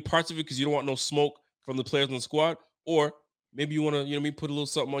want any parts of it because you don't want no smoke from the players on the squad, or maybe you want to, put a little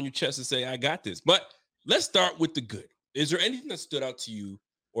something on your chest and say, I got this. But let's start with the good. Is there anything that stood out to you,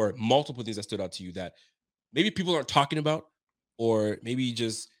 or multiple things that stood out to you that maybe people aren't talking about, or maybe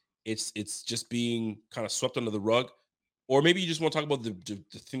just it's just being kind of swept under the rug? Or maybe you just want to talk about the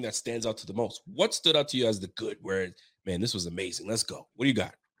thing that stands out to the most. What stood out to you as the good? Where, man, this was amazing. Let's go. What do you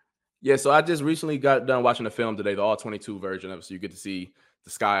got? Yeah, so I just recently got done watching the film today, the all-22 version of it, so you get to see the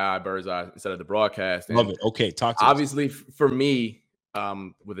sky eye, bird's eye instead of the broadcast. And love it. Okay, talk to obviously, for me,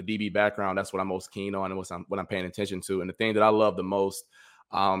 with a DB background, that's what I'm most keen on and what I'm paying attention to. And the thing that I love the most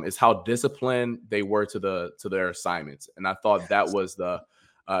is how disciplined they were to their assignments. And I thought that was the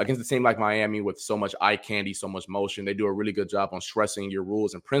against a team like Miami with so much eye candy, so much motion, they do a really good job on stressing your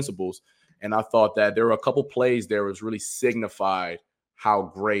rules and principles. And I thought that there were a couple plays there was really signified how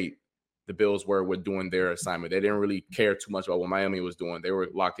great the Bills were with doing their assignment. They didn't really care too much about what Miami was doing. They were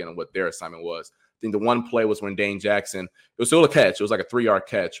locked in on what their assignment was. I think the one play was when Dane Jackson, it was still a catch. It was like a 3-yard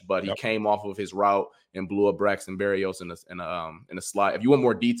catch, but he came off of his route and blew up Braxton Berrios in a slide. If you want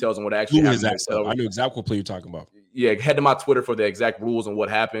more details on what actually happened, I knew exactly what play you're talking about. Yeah, head to my Twitter for the exact rules and what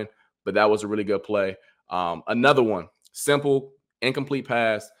happened, but that was a really good play. Another one, simple, incomplete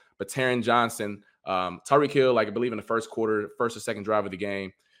pass, but Taron Johnson, Tyreek Hill, like I believe in the first quarter, first or second drive of the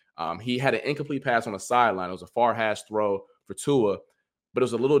game, he had an incomplete pass on the sideline. It was a far hash throw for Tua, but it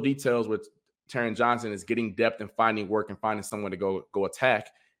was a little details with Taron Johnson is getting depth and finding work and finding someone to go attack.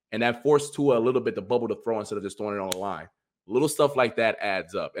 And that forced Tua a little bit to bubble the throw instead of just throwing it on the line. Little stuff like that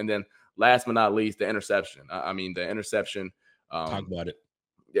adds up. And then last but not least, the interception. The interception. Talk about it.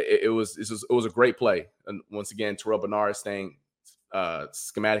 It was a great play. And once again, Terrell Bernard staying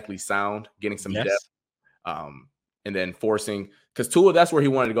schematically sound, getting some depth. And then forcing, because Tua, that's where he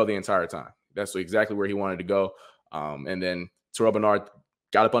wanted to go the entire time. That's exactly where he wanted to go. And then Terrell Bernard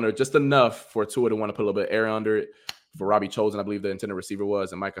got up under just enough for Tua to want to put a little bit of air under it. For Robbie Chosen, I believe the intended receiver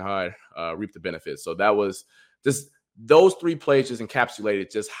was, and Micah Hyde reaped the benefits. So that was just those three plays just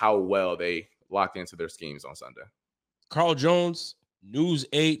encapsulated just how well they locked into their schemes on Sunday. Carl Jones, News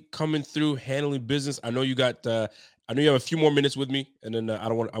 8 coming through, handling business. I know you got. I know you have a few more minutes with me, and then I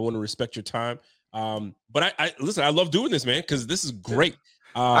want to respect your time. But I listen. I love doing this, man, because this is great.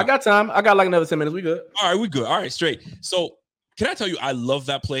 I got time. I got like another 10 minutes. We good. All right, we good. All right, straight. So can I tell you, I love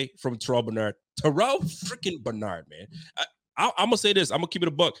that play from Terrell Bernard. Terrell freaking Bernard, man. I'm going to say this. I'm going to keep it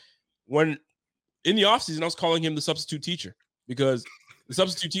a buck. When in the offseason, I was calling him the substitute teacher, because the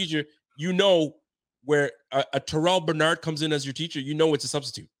substitute teacher, where a Terrell Bernard comes in as your teacher, it's a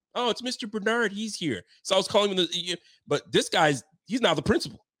substitute. Oh, it's Mr. Bernard. He's here. So I was calling him but this guy's, he's now the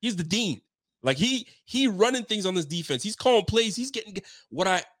principal. He's the dean. Like he running things on this defense. He's calling plays. He's getting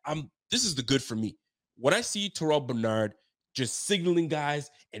this is the good for me. What I see Terrell Bernard just signaling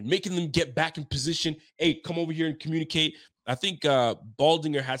guys and making them get back in position. Hey, come over here and communicate. I think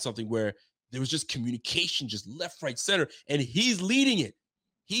Baldinger had something where there was just communication, just left, right, center, and he's leading it.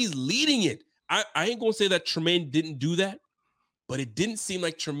 He's leading it. I ain't going to say that Tremaine didn't do that, but it didn't seem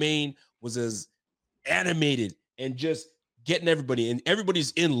like Tremaine was as animated and just getting everybody, and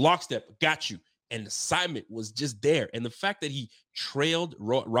everybody's in lockstep. Got you. And Simon was just there. And the fact that he trailed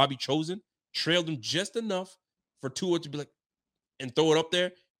Robbie Chosen, trailed him just enough for Tua to be like, and throw it up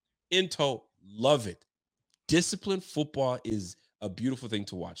there, in tow, love it. Disciplined football is a beautiful thing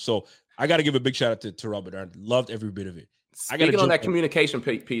to watch. So I got to give a big shout out to Robert. I loved every bit of it. Speaking on that communication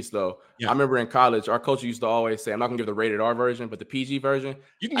piece, though, I remember in college, our coach used to always say, I'm not going to give the rated R version, but the PG version.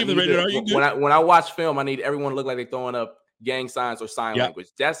 You can give the rated R. When I watch film, I need everyone to look like they're throwing up gang signs or sign language.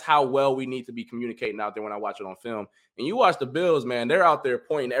 That's how well we need to be communicating out there when I watch it on film. And you watch the Bills, man, they're out there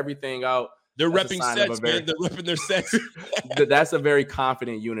pointing everything out. They're repping sets, man. They're repping their sets. That's a very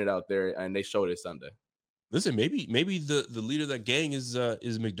confident unit out there, and they showed it Sunday. Listen, maybe the leader of that gang is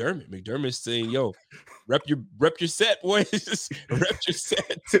McDermott. McDermott's saying, "Yo, rep your set, boys. Rep your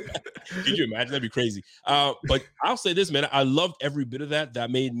set." Could you imagine? That'd be crazy. But I'll say this, man. I loved every bit of that.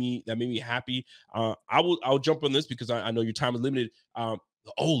 That made me happy. I'll jump on this because I know your time is limited. The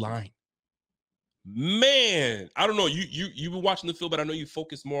O-line, man. I don't know. You've been watching the field, but I know you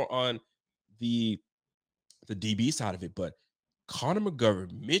focus more on the DB side of it. But Connor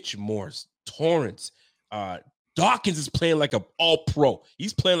McGovern, Mitch Morse, Torrance. Dawkins is playing like a all-pro.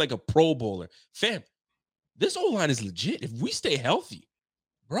 He's playing like a Pro Bowler. Fam, this O-line is legit. If we stay healthy,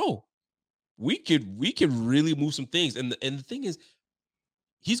 bro, we could really move some things. And the thing is,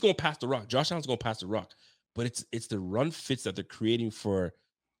 he's going to pass the rock. Josh Allen's going to pass the rock. But it's the run fits that they're creating for,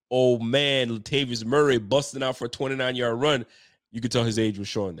 oh man, Latavius Murray busting out for a 29-yard run. You could tell his age was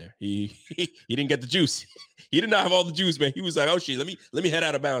showing there. He didn't get the juice. He did not have all the juice, man. He was like, oh shit, let me head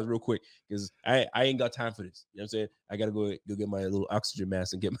out of bounds real quick because I ain't got time for this. You know what I'm saying? I gotta go get my little oxygen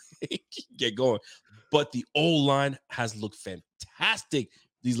mask and get going. But the O-line has looked fantastic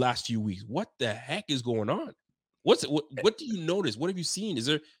these last few weeks. What the heck is going on? What do you notice? What have you seen?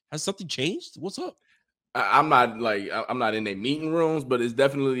 Has something changed? What's up? I'm not in their meeting rooms, but it's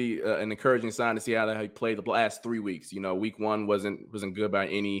definitely an encouraging sign to see how they played the last 3 weeks. You know, week one wasn't good by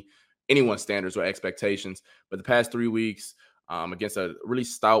anyone's standards or expectations, but the past 3 weeks against a really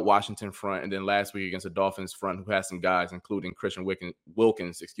stout Washington front, and then last week against a Dolphins front who has some guys, including Christian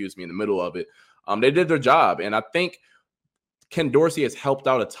Wilkins, in the middle of it, they did their job, and I think Ken Dorsey has helped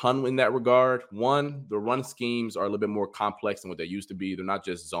out a ton in that regard. One, the run schemes are a little bit more complex than what they used to be. They're not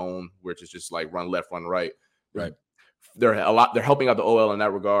just zone, which is just like run left, run right. Right. They're helping out the OL in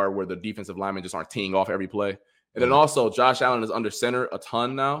that regard, where the defensive linemen just aren't teeing off every play. And then also Josh Allen is under center a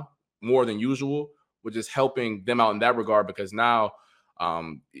ton now, more than usual, which is helping them out in that regard because now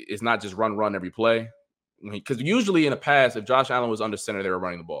it's not just run every play. Because usually in the past, if Josh Allen was under center, they were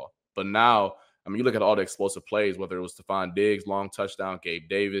running the ball. But now, I mean, you look at all the explosive plays, whether it was Stephon Diggs, long touchdown, Gabe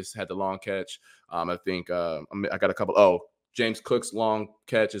Davis had the long catch. I think I got a couple. James Cook's long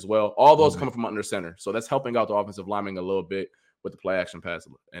catch as well. All those coming from under center. So that's helping out the offensive lineman a little bit with the play action pass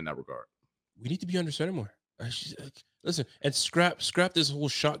in that regard. We need to be under center more. Listen, and scrap this whole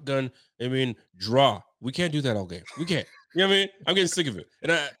shotgun. I mean, draw. We can't do that all game. We can't. You know what I mean? I'm getting sick of it.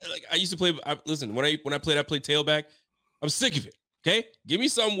 And I used to play. Listen, when I played tailback. I'm sick of it. Okay, give me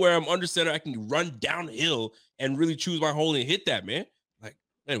somewhere I'm under center. I can run downhill and really choose my hole and hit that, man. Like,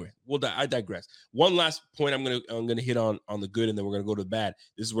 anyway, I digress. One last point I'm gonna hit on the good, and then we're gonna go to the bad.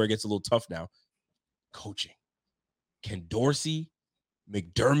 This is where it gets a little tough now. Coaching. Ken Dorsey,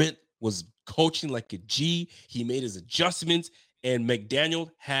 McDermott was coaching like a G. He made his adjustments, and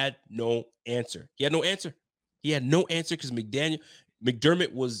McDaniel had no answer. He had no answer because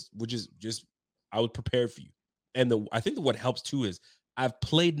McDermott was just I was prepared for you. And I think what helps too is I've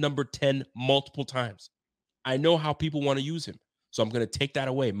played number 10 multiple times. I know how people want to use him. So I'm going to take that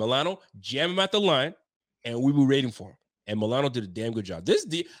away. Milano, jam him at the line, and we were waiting for him. And Milano did a damn good job.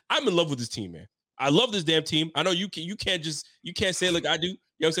 I'm in love with this team, man. I love this damn team. I know you can't say it like I do. You know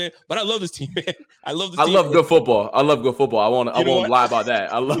what I'm saying? But I love this team, man. I love this team. I love good football. I won't lie about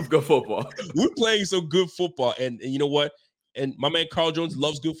that. I love good football. We're playing some good football. And you know what? And my man Carl Jones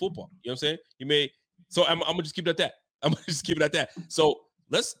loves good football. You know what I'm saying? So I'm gonna just keep it at that. So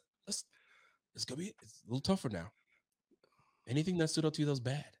let's go. It's a little tougher now. Anything that stood out to you that was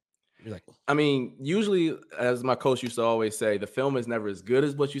bad? You're like, I mean, usually, as my coach used to always say, the film is never as good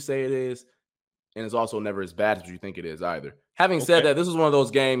as what you say it is, and it's also never as bad as you think it is either. Having said that, this was one of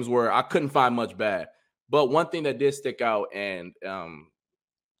those games where I couldn't find much bad. But one thing that did stick out, and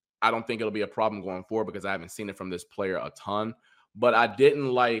I don't think it'll be a problem going forward because I haven't seen it from this player a ton. But I didn't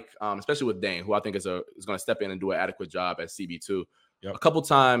like, especially with Dane, who I think is going to step in and do an adequate job at CB2. Yep. A couple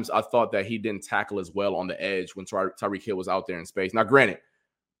times I thought that he didn't tackle as well on the edge when Tyreek Hill was out there in space. Now, granted,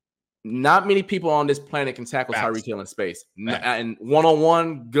 not many people on this planet can tackle Tyreek Hill in space. And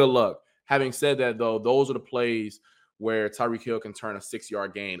one-on-one, good luck. Having said that, though, those are the plays where Tyreek Hill can turn a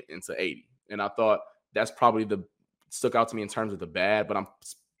 6-yard gain into 80. And I thought that's probably stuck out to me in terms of the bad, but I'm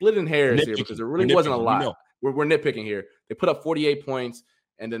splitting hairs here because there really wasn't a lot. We're nitpicking here. They put up 48 points,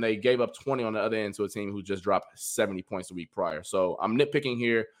 and then they gave up 20 on the other end to a team who just dropped 70 points the week prior. So I'm nitpicking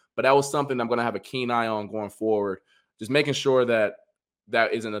here, but that was something I'm going to have a keen eye on going forward, just making sure that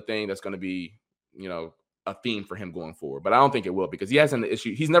isn't a thing that's going to be, a theme for him going forward. But I don't think it will, because he hasn't the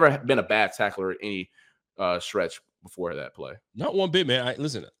issue. He's never been a bad tackler at any stretch before that play. Not one bit, man.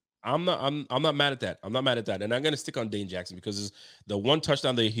 Listen, I'm not mad at that. I'm not mad at that. And I'm going to stick on Dane Jackson because it's the one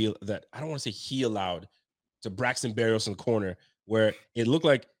touchdown that I don't want to say he allowed to Braxton Berrios in the corner, where it looked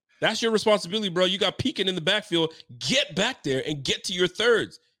like that's your responsibility, bro. You got Pekin in the backfield. Get back there and get to your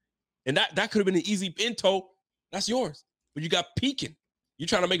thirds. And that could have been an easy in toe. That's yours. But you got Pekin. You're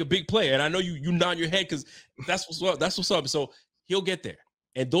trying to make a big play. And I know you nod your head because that's what's up. That's what's up. So he'll get there.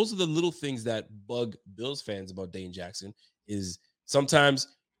 And those are the little things that bug Bills fans about Dane Jackson is sometimes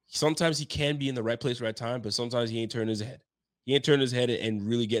he can be in the right place, right time, but sometimes he ain't turning his head. He ain't turning his head and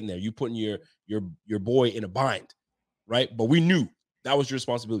really getting there. You putting your boy in a bind, right? But we knew that was your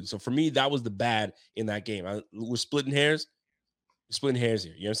responsibility. So for me, that was the bad in that game. We're splitting hairs. Splitting hairs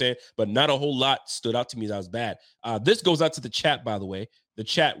here. You know what I'm saying? But not a whole lot stood out to me that was bad. This goes out to the chat, by the way. The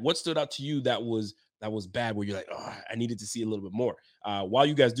chat, what stood out to you that was bad, where you're like, oh, I needed to see a little bit more. While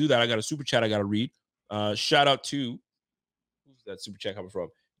you guys do that, I got a super chat I got to read. Shout out to, who's that super chat coming from?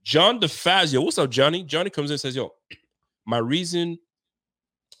 John DeFazio. What's up, Johnny? Johnny comes in and says, yo, my reason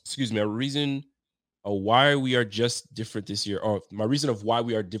of why we are just different this year, or my reason of why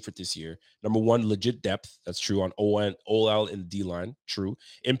we are different this year. Number one, legit depth. That's true on OL and D-line. True.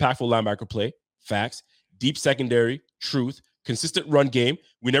 Impactful linebacker play. Facts. Deep secondary. Truth. Consistent run game.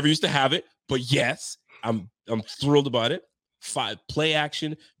 We never used to have it, but yes, I'm thrilled about it. 5, play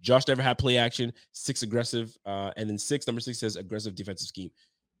action. Josh never had play action. 6, aggressive. And then number 6 says aggressive defensive scheme.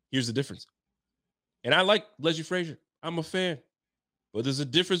 Here's the difference. And I like Leslie Frazier. I'm a fan. But there's a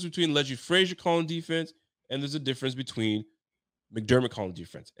difference between Leslie Frazier calling defense and there's a difference between McDermott calling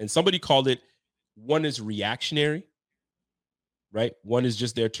defense. And somebody called it, one is reactionary, right? One is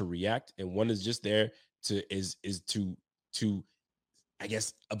just there to react, and one is just there to I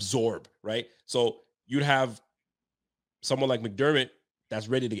guess absorb, right? So you'd have someone like McDermott that's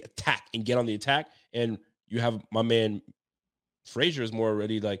ready to attack and get on the attack, and you have my man Frazier is more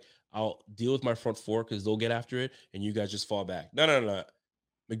already like, I'll deal with my front four because they'll get after it, and you guys just fall back. No.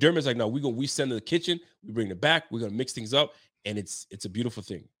 McDermott's like, no, we send to the kitchen, we bring it back, we're gonna mix things up, and it's a beautiful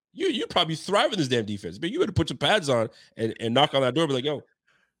thing. You probably thrive in this damn defense, but you better put your pads on and knock on that door, be like, yo,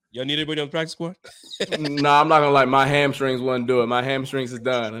 y'all need anybody on the practice squad? No, I'm not gonna lie, my hamstrings wouldn't do it. My hamstrings is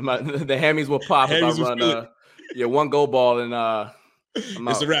done. The hammies will pop if I run one goal ball and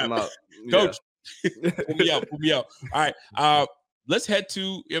it's a wrap. Coach, pull me out. All right. Let's head to, you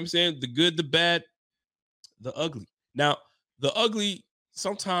know what I'm saying, the good, the bad, the ugly. Now, the ugly,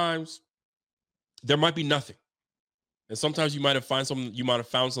 sometimes there might be nothing. And sometimes you might have found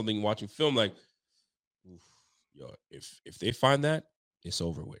something watching film like, yo, if they find that, it's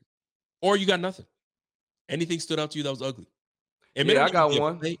over with. Or you got nothing. Anything stood out to you that was ugly? I got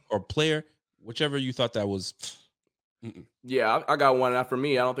one. Or player, whichever you thought that was. Yeah, I got one. And for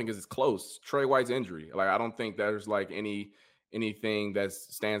me, I don't think it's close. Trey White's injury. Like, I don't think there's like anything that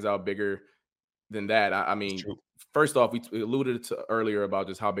stands out bigger than that. I mean, first off, we alluded to earlier about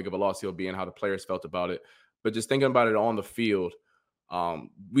just how big of a loss he'll be and how the players felt about it. But just thinking about it on the field,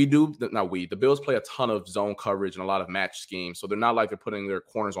 the Bills play a ton of zone coverage and a lot of match schemes. So they're not like they're putting their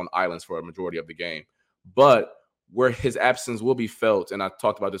corners on islands for a majority of the game. But where his absence will be felt, and I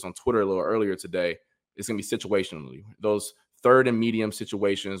talked about this on Twitter a little earlier today, it's going to be situationally. Those third and medium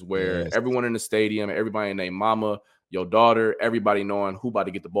situations where everyone in the stadium, everybody named mama, your daughter, everybody knowing who about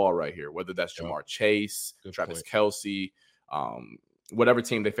to get the ball right here, whether that's Jamar Chase, Travis Kelce, whatever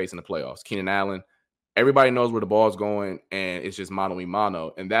team they face in the playoffs, Keenan Allen. Everybody knows where the ball's going, and it's just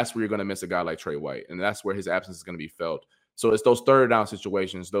mano-a-mano. And that's where you're going to miss a guy like Trey White. And that's where his absence is going to be felt. So it's those third down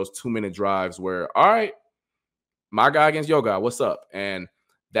situations, those 2-minute drives where, all right, my guy against your guy, what's up? And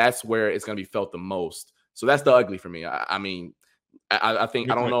that's where it's going to be felt the most. So that's the ugly for me. I mean, I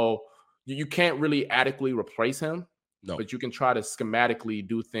think, I don't know, you can't really adequately replace him, but you can try to schematically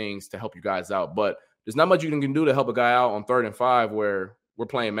do things to help you guys out. But there's not much you can do to help a guy out on 3rd and 5 where we're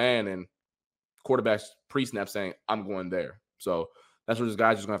playing man and quarterback's pre-snap saying, I'm going there. So that's where this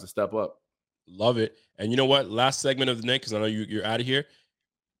guy's just going to have to step up. Love it. And you know what? Last segment of the night, because I know you're out of here.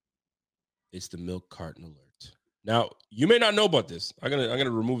 It's the milk carton alert. Now, you may not know about this. I'm gonna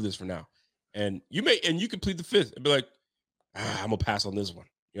remove this for now. And you can plead the fifth and be like, I'm gonna pass on this one.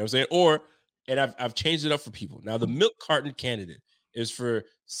 You know what I'm saying? Or and I've changed it up for people. Now, the milk carton candidate is for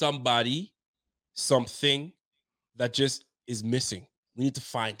somebody, something that just is missing. We need to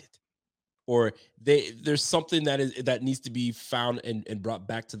find it. Or there's something that needs to be found and brought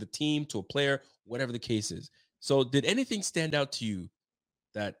back to the team, to a player, whatever the case is. So did anything stand out to you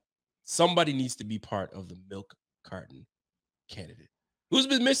that somebody needs to be part of the milk carton candidate? Who's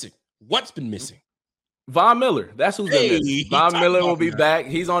been missing? What's been missing? Von Miller. That's who's been missing. Von Miller will be that. back.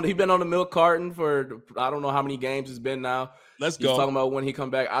 He's been on the milk carton for I don't know how many games it's been now. He's go. Talking about when he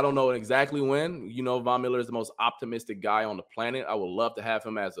come back. I don't know exactly when. Von Miller is the most optimistic guy on the planet. I would love to have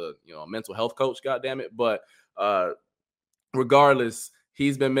him as a mental health coach. God damn it! But regardless,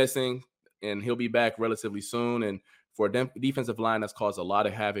 he's been missing, and he'll be back relatively soon. And for a defensive line that's caused a lot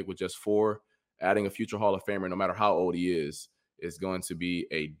of havoc with just 4, adding a future Hall of Famer, no matter how old he is going to be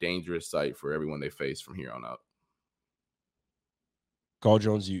a dangerous sight for everyone they face from here on out. Carl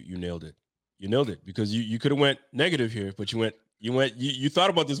Jones, you nailed it. You nailed it because you could have went negative here, but you thought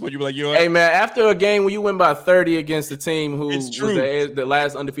about this when you were like, hey man, after a game when you win by 30 against the team who was the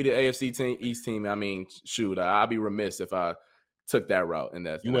last undefeated AFC East team, I mean, shoot, I'd be remiss if I took that route. And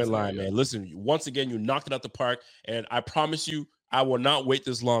you went lying, man. Listen, once again, you knocked it out the park, and I promise you, I will not wait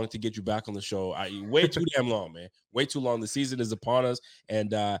this long to get you back on the show. Way too damn long, man. Way too long. The season is upon us,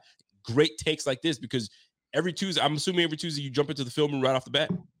 and great takes like this because every Tuesday, I'm assuming every Tuesday you jump into the film room right off the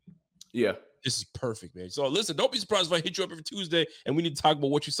bat. Yeah. This is perfect, man. So listen, don't be surprised if I hit you up every Tuesday and we need to talk about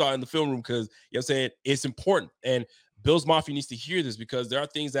what you saw in the film room because, you know what I'm saying, it's important. And Bills Mafia needs to hear this because there are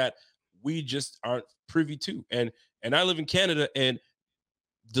things that we just aren't privy to. And I live in Canada, and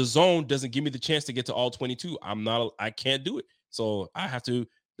the zone doesn't give me the chance to get to all 22. I can't do it. So I have to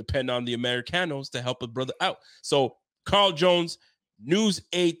depend on the Americanos to help a brother out. So Carl Jones, News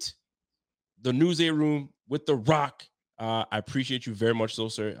 8, the News 8 room with The Rock. I appreciate you very much, so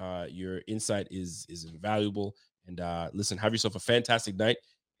sir. Your insight is invaluable. And listen, have yourself a fantastic night.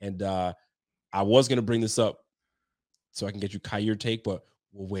 And I was gonna bring this up so I can get you Kyer take, but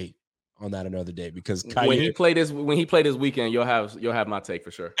we'll wait on that another day because Kyer, when he played this weekend, you'll have my take for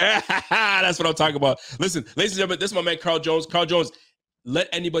sure. That's what I'm talking about. Listen, ladies and gentlemen, this is my man Carl Jones. Carl Jones, let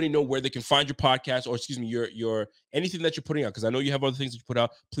anybody know where they can find your podcast, or excuse me, your anything that you're putting out, because I know you have other things that you put out.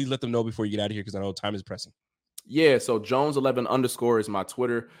 Please let them know before you get out of here, because I know time is pressing. Yeah, so Jones11_ is my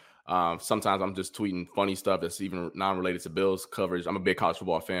Twitter. Sometimes I'm just tweeting funny stuff that's even non-related to Bills coverage. I'm a big college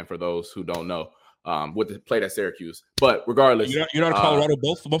football fan, for those who don't know, with the played at Syracuse. But regardless, you're not a Colorado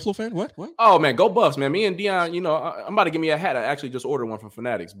Buffalo fan? What? Oh man, go Buffs, man! Me and Dion, I'm about to give me a hat. I actually just ordered one from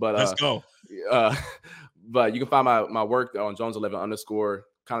Fanatics, but let's go. But you can find my work on Jones11_,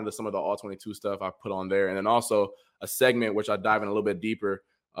 kind of some of the all 22 stuff I put on there, and then also a segment which I dive in a little bit deeper.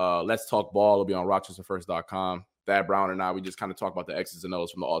 Let's Talk Ball will be on RochesterFirst.com. Thad Brown and I, we just kind of talk about the X's and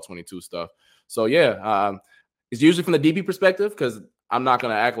O's from the all 22 stuff. So yeah, it's usually from the DB perspective, because I'm not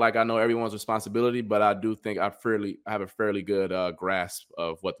going to act like I know everyone's responsibility, but I do think I have a fairly good grasp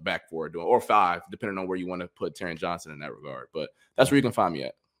of what the back four are doing, or 5, depending on where you want to put Taron Johnson in that regard. But that's where you can find me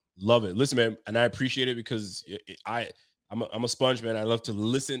at. Love it. Listen, man, and I appreciate it because I'm a sponge, man. I love to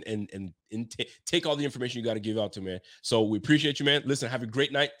listen and take all the information you got to give out to, man. So we appreciate you, man. Listen, have a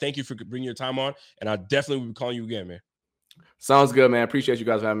great night. Thank you for bringing your time on, and I definitely will be calling you again, man. Sounds good, man. Appreciate you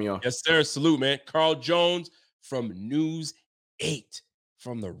guys having me on. Yes, sir. Salute, man. Carl Jones from News 8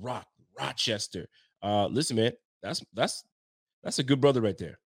 from the Rochester. Listen, man, that's a good brother right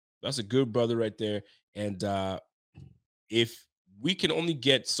there. That's a good brother right there. And if we can only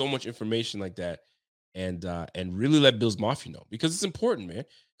get so much information like that, and really let Bills Mafia know, because it's important, man.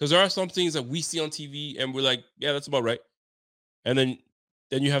 Because there are some things that we see on TV and we're like, yeah, that's about right. And then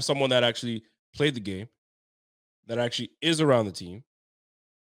you have someone that actually played the game, that actually is around the team,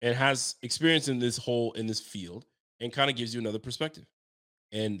 and has experience in this field, and kind of gives you another perspective.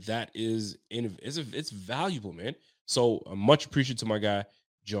 And that it's valuable, man. So much appreciated to my guy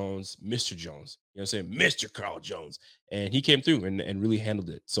Jones, Mr. Jones. You know what I'm saying? Mr. Carl Jones. And he came through and really handled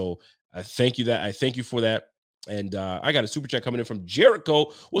it. So I thank you for that. And I got a super chat coming in from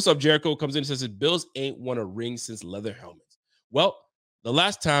Jericho. What's up, Jericho? Comes in and says, Bills ain't won a ring since leather helmets. Well, the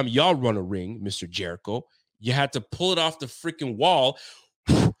last time y'all run a ring, Mr. Jericho, you had to pull it off the freaking wall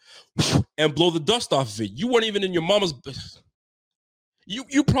and blow the dust off of it. You weren't even in your mama's...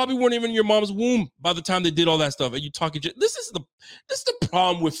 You probably weren't even in your mom's womb by the time they did all that stuff. And you talking... This is the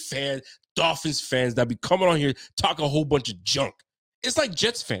problem with Dolphins fans that be coming on here talking a whole bunch of junk. It's like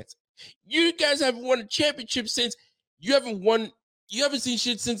Jets fans. You guys haven't won a championship since you haven't seen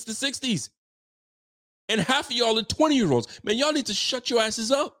shit since the 60s. And half of y'all are 20-year-olds. Man, y'all need to shut your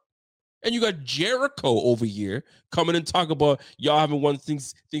asses up. And you got Jericho over here coming and talk about y'all haven't won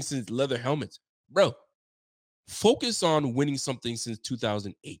things since leather helmets. Bro, focus on winning something since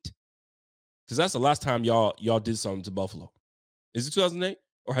 2008. Because that's the last time y'all did something to Buffalo. Is it 2008?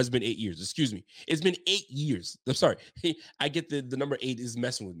 Or has it been 8 years? Excuse me. It's been 8 years. I'm sorry. I get the number 8 is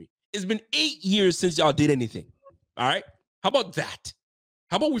messing with me. It's been 8 years since y'all did anything. All right? How about that?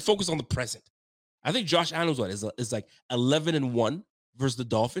 How about we focus on the present? I think Josh Allen's is like 11-1 versus the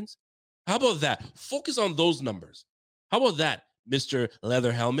Dolphins. How about that? Focus on those numbers. How about that, Mr.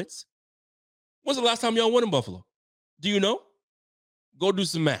 Leather Helmets? When's the last time y'all won in Buffalo? Do you know? Go do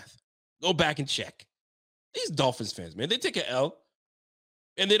some math. Go back and check. These Dolphins fans, man, they take an L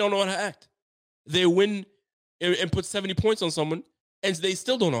and they don't know how to act. They win and put 70 points on someone and they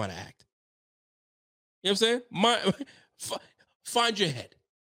still don't know how to act. You know what I'm saying? Find your head.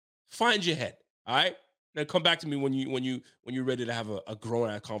 Find your head. All right? Now come back to me when you're ready to have a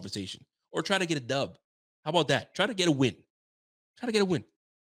grown-out conversation. Or try to get a dub. How about that? Try to get a win. Try to get a win.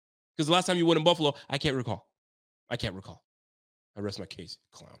 Because the last time you won in Buffalo, I can't recall. I rest my case,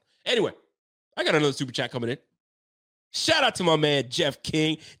 clown. Anyway, I got another super chat coming in. Shout out to my man,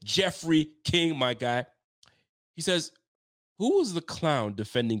 Jeffrey King, my guy. He says, who was the clown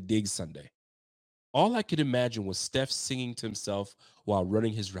defending Diggs Sunday? All I could imagine was Steph singing to himself while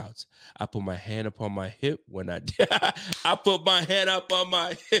running his routes. I put my hand upon my hip when I did. I put my hand up on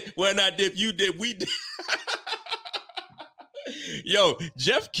my hip when I did. You did. We did. Yo,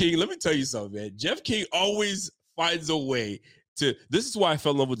 Jeff King, let me tell you something, man. Jeff King always finds a way to. This is why I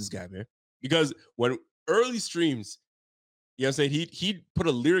fell in love with this guy, man. Because when early streams, you know what I'm saying, he'd put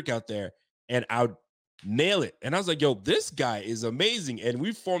a lyric out there and I would nail it. And I was like, yo, this guy is amazing. And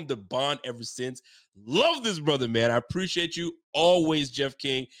we formed a bond ever since. Love this brother, man. I appreciate you always, Jeff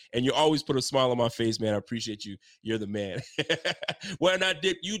King. And you always put a smile on my face, man. I appreciate you. You're the man. When I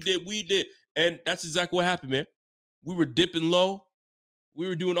dip, you did, we did. And that's exactly what happened, man. We were dipping low. We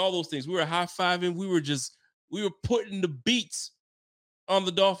were doing all those things. We were high-fiving. We were putting the beats on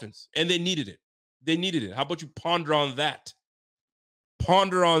the Dolphins. And they needed it. They needed it. How about you ponder on that?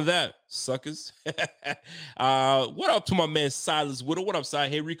 Ponder on that, suckers. What up to my man Silas Whittle? What up, Si?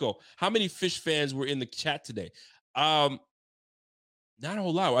 Hey, Rico. How many Fish fans were in the chat today? Not a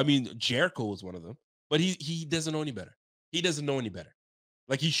whole lot. I mean, Jericho was one of them, but he doesn't know any better. He doesn't know any better.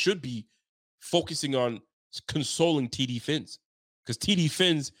 Like, he should be focusing on consoling TD Finns, because TD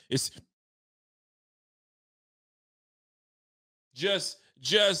Finns is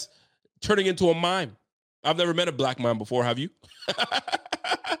just turning into a mime. I've never met a black mime before. Have you?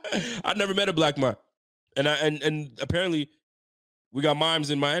 I've never met a black mime, and apparently we got mimes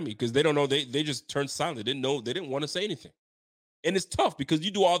in Miami because they don't know. They just turned silent. They didn't know. They didn't want to say anything, and it's tough because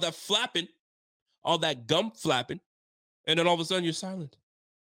you do all that flapping, all that gum flapping, and then all of a sudden you're silent.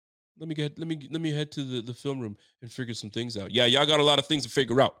 Let me head to the film room and figure some things out. Yeah, y'all got a lot of things to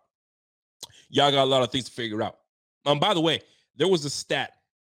figure out. By the way, there was a stat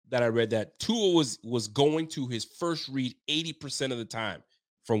that I read that Tua was going to his first read 80% of the time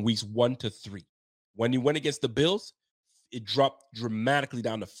from weeks 1 to 3. When he went against the Bills, it dropped dramatically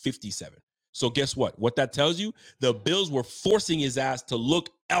down to 57. So guess what? What that tells you, the Bills were forcing his ass to look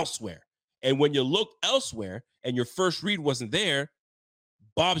elsewhere. And when you look elsewhere and your first read wasn't there,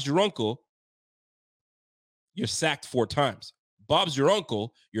 Bob's your uncle, you're sacked 4 times. Bob's your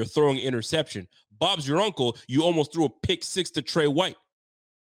uncle, you're throwing an interception. Bob's your uncle, you almost threw a pick 6 to Trey White.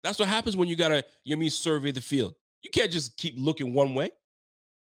 That's what happens when you gotta, survey the field. You can't just keep looking one way.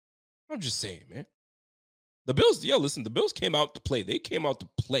 I'm just saying, man. The Bills, the Bills came out to play. They came out to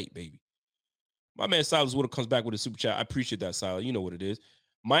play, baby. My man Silas Wood comes back with a super chat. I appreciate that, Silas. You know what it is.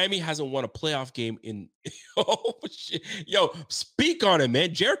 Miami hasn't won a playoff game in oh shit. Yo, speak on it,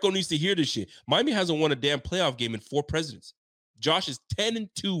 man. Jericho needs to hear this shit. Miami hasn't won a damn playoff game in 4 presidents. Josh is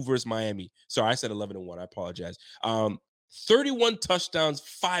 10-2 versus Miami. Sorry, I said 11-1. I apologize. 31 touchdowns,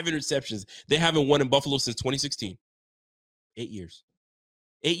 5 interceptions. They haven't won in Buffalo since 2016. 8 years.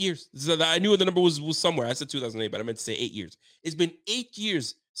 8 years. I knew the number was somewhere. I said 2008, but I meant to say 8 years. It's been 8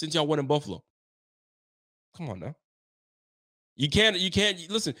 years since y'all won in Buffalo. Come on now. You can't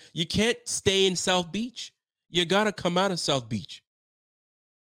listen, you can't stay in South Beach. You gotta come out of South Beach.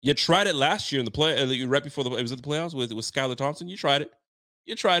 You tried it last year in the play, right before it was at the playoffs with Skylar Thompson. You tried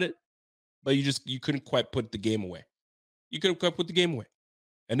it, but you couldn't quite put the game away.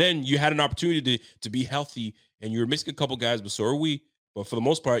 And then you had an opportunity to be healthy, and you were missing a couple guys, but so are we. But for the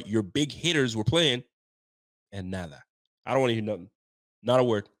most part, your big hitters were playing, and nada. I don't want to hear nothing. Not a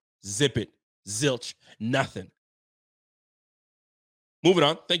word. Zip it. Zilch. Nothing. Moving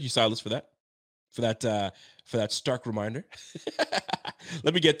on. Thank you, Silas, for that for that stark reminder.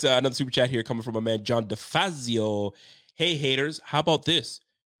 Let me get another super chat here coming from my man John DeFazio. Hey, haters, how about this?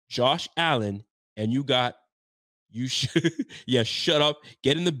 Josh Allen, and you should, yeah, shut up,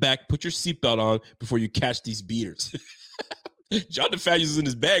 get in the back, put your seatbelt on before you catch these beaters. John DeFazio's in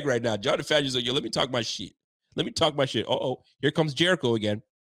his bag right now. John DeFazio's like, yo, let me talk my shit. Let me talk my shit. Uh-oh, here comes Jericho again.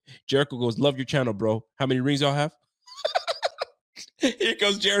 Jericho goes, love your channel, bro. How many rings y'all have? Here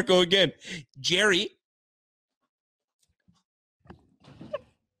comes Jericho again. Jerry.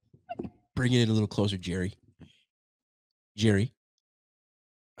 Bring it in a little closer, Jerry. Jerry,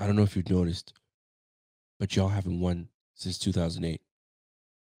 I don't know if you've noticed, but y'all haven't won since 2008.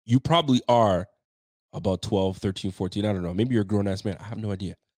 You probably are about 12, 13, 14. I don't know. Maybe you're a grown-ass man. I have no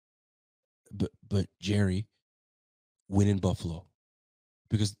idea. But Jerry, win in Buffalo.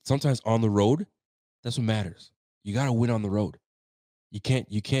 Because sometimes on the road, that's what matters. You got to win on the road. You can't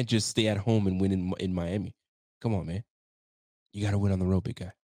just stay at home and win in Miami. Come on, man. You got to win on the road, big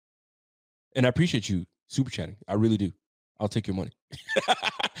guy. And I appreciate you super chatting. I really do. I'll take your money.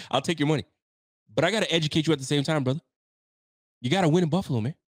 I'll take your money. But I got to educate you at the same time, brother. You got to win in Buffalo,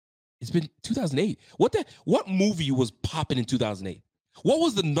 man. It's been 2008. What movie was popping in 2008? What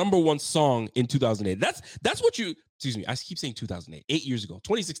was the number one song in 2008? That's what you, excuse me, I keep saying 2008, 8 years ago,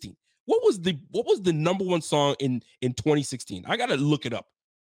 2016. What was the number one song in 2016? I got to look it up.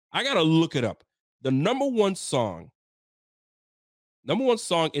 The number one song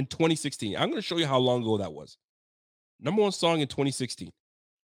in 2016. I'm going to show you how long ago that was. Number one song in 2016.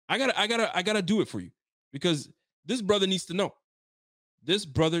 I gotta do it for you because this brother needs to know. This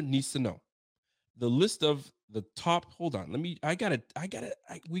brother needs to know the list of the top. Hold on,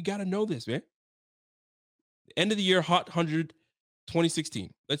 we gotta know this, man. End of the year Hot 100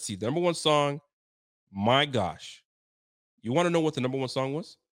 2016. Let's see. The number one song. My gosh, you want to know what the number one song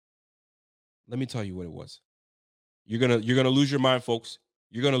was? Let me tell you what it was. You're gonna lose your mind, folks.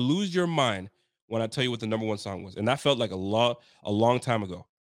 You're gonna lose your mind when I tell you what the number one song was, and that felt like a long time ago.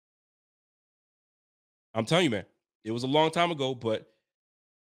 I'm telling you, man, it was a long time ago, but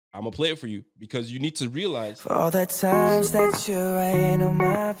I'm gonna play it for you because you need to realize for all the times that you rain on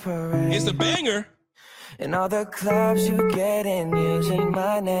my parade. It's a banger. And all the clubs you get in using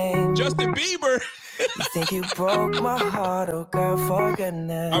my name. Justin Bieber. You think you broke my heart, oh girl, for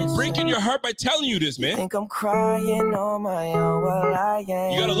goodness. I'm breaking your heart by telling you this, man. You think I'm crying on my own, well I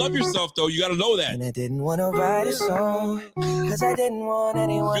ain't. You gotta love yourself, though. You gotta know that. And I didn't want to write a song, cause I didn't want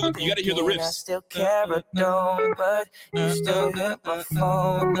anyone you gotta hear the riffs. I still care or don't, but you still hit my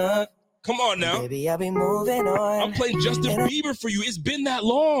phone up. Come on now. Baby, I'll be moving on. I'm playing Justin Bieber for you. It's been that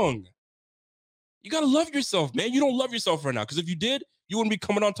long. You gotta love yourself, man. You don't love yourself right now, because if you did, you wouldn't be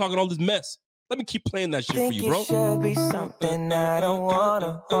coming on talking all this mess. Let me keep playing that shit for you, bro. It should be something I don't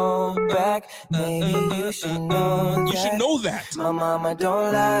wanna hold back. Maybe you should know that. You should know that. My mama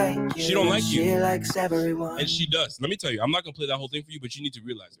don't like you. She don't like you. She likes everyone. And she does. Let me tell you, I'm not gonna play that whole thing for you, but you need to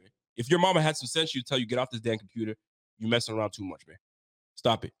realize, man. If your mama had some sense, she'd tell you, get off this damn computer. You messing around too much, man.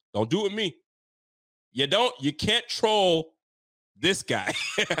 Stop it. Don't do it with me. You can't troll this guy.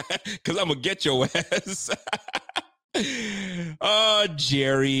 Because I'm gonna get your ass. Oh,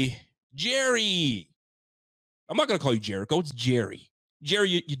 Jerry. I'm not going to call you Jericho. It's Jerry.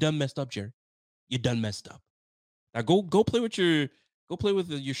 Jerry, you done messed up, Jerry. You done messed up. Now go play with your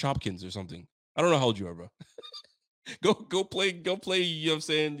Shopkins or something. I don't know how old you are, bro. go play, you know what I'm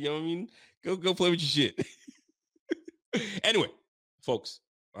saying? You know what I mean? Go play with your shit. Anyway, folks,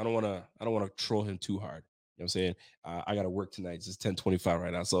 I don't want to troll him too hard. You know what I'm saying? I got to work tonight. It's just 10:25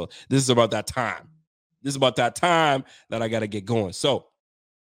 right now. So this is about that time. That I got to get going. So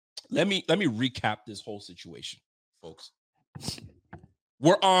let me recap this whole situation, folks.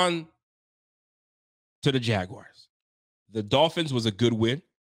 We're on to the Jaguars. The Dolphins was a good win.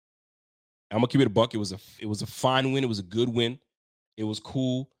 I'm gonna keep it a buck. It was a fine win. It was a good win. It was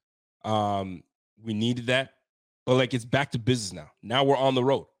cool. We needed that, but like it's back to business now. Now we're on the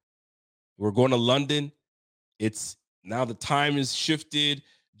road. We're going to London. It's now the time is shifted.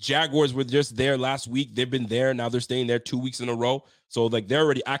 Jaguars were just there last week. They've been there. Now they're staying there 2 weeks in a row. So like they're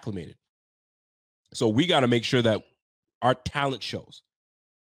already acclimated. So we got to make sure that our talent shows.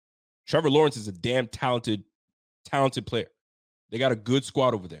 Trevor Lawrence is a damn talented player. They got a good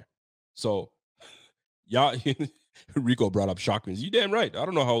squad over there. So y'all, Rico brought up Shockmans. You damn right. I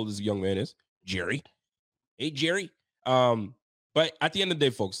don't know how old this young man is. Jerry. Hey, Jerry. But at the end of the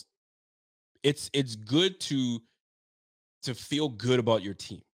day, folks, it's good to feel good about your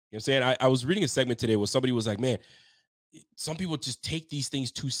team. You know what I'm saying? I was reading a segment today where somebody was like, man, some people just take these things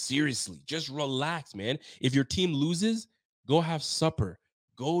too seriously. Just relax, man. If your team loses, go have supper.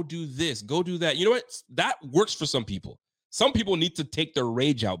 Go do this. Go do that. You know what? That works for some people. Some people need to take their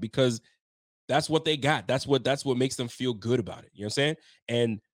rage out because that's what they got. That's what makes them feel good about it. You know what I'm saying?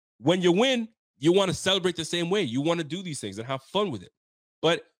 And when you win, you want to celebrate the same way. You want to do these things and have fun with it.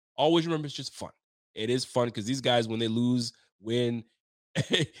 But always remember, it's just fun. It is fun because these guys, when they lose, win,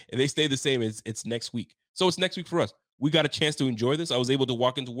 and they stay the same, it's next week. So it's next week for us. We got a chance to enjoy this. I was able to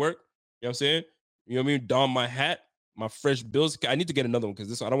walk into work. You know what I'm saying? You know what I mean? Don my hat, my fresh Bills. I need to get another one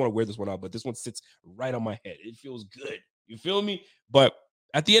because I don't want to wear this one out, but this one sits right on my head. It feels good. You feel me? But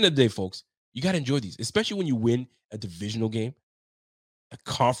at the end of the day, folks, you got to enjoy these, especially when you win a divisional game, a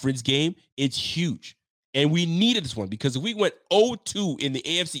conference game. It's huge. And we needed this one because if we went 0-2 in the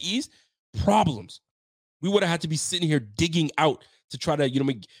AFC East, problems. We would have had to be sitting here digging out to try to,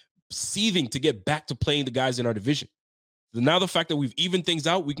 make seething to get back to playing the guys in our division. So now the fact that we've evened things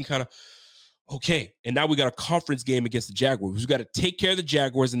out, we can kind of, okay. And now we got a conference game against the Jaguars. We've got to take care of the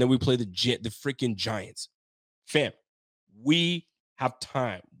Jaguars, and then we play the freaking Giants. Fam, we have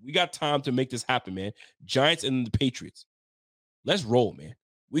time. We got time to make this happen, man. Giants and the Patriots. Let's roll, man.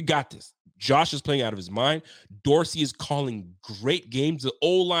 We got this. Josh is playing out of his mind. Dorsey is calling great games. The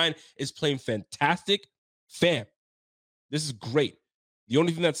O-line is playing fantastic. Fam, this is great. The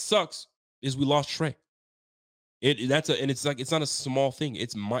only thing that sucks is we lost Trey. It's not a small thing.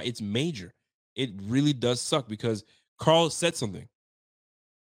 It's major. It really does suck because Carl said something.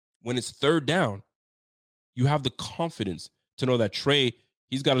 When it's third down, you have the confidence to know that Trey,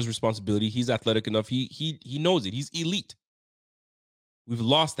 he's got his responsibility. He's athletic enough. He knows it. He's elite. We've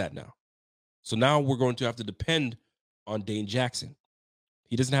lost that now. So now we're going to have to depend on Dane Jackson.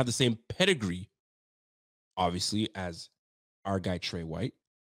 He doesn't have the same pedigree, obviously, as our guy Trey White.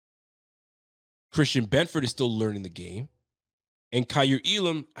 Christian Benford is still learning the game. And Kyer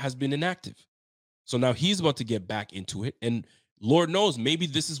Elam has been inactive. So now he's about to get back into it. And Lord knows, maybe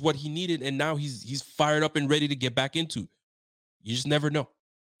this is what he needed. And now he's fired up and ready to get back into it. You just never know.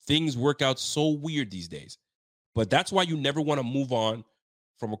 Things work out so weird these days. But that's why you never want to move on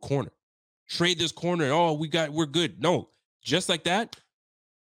from a corner. Trade this corner and, we're good. No, just like that,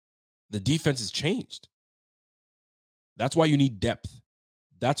 the defense has changed. That's why you need depth.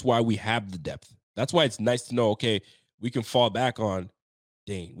 That's why we have the depth. That's why it's nice to know, okay, we can fall back on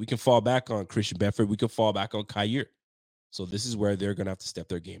Dane. We can fall back on Christian Benford. We can fall back on Kyer. So this is where they're going to have to step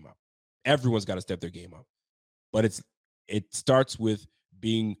their game up. Everyone's got to step their game up. But it starts with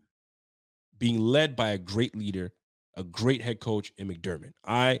being led by a great leader, a great head coach in McDermott.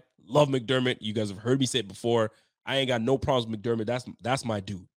 I love McDermott. You guys have heard me say it before. I ain't got no problems with McDermott. That's my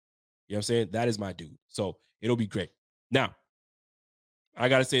dude. You know what I'm saying? That is my dude. So it'll be great. Now, I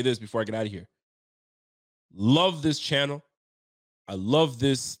got to say this before I get out of here. Love this channel. I love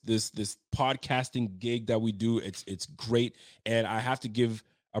this podcasting gig that we do. It's great. And I have to give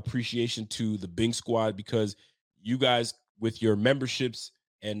appreciation to the Bing Squad because you guys with your memberships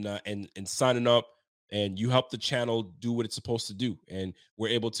and signing up, and you help the channel do what it's supposed to do. And we're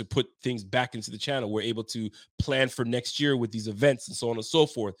able to put things back into the channel. We're able to plan for next year with these events and so on and so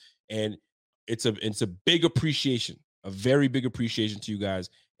forth. And it's a big appreciation, a very big appreciation to you guys.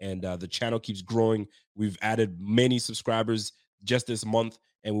 And the channel keeps growing. We've added many subscribers just this month,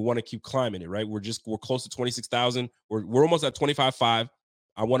 and we want to keep climbing it, right? We're close to 26,000. We're almost at 25.5.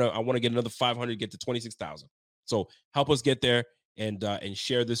 I want to get another 500, get to 26,000. So help us get there. And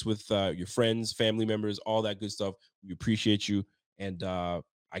share this with your friends, family members, all that good stuff. We appreciate you, and I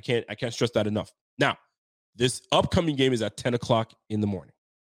can't stress that enough. Now, this upcoming game is at 10 o'clock in the morning.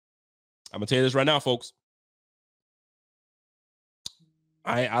 I'm gonna tell you this right now, folks.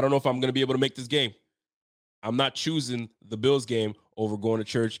 I don't know if I'm gonna be able to make this game. I'm not choosing the Bills game over going to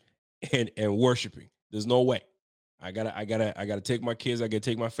church and worshiping. There's no way. I gotta take my kids. I gotta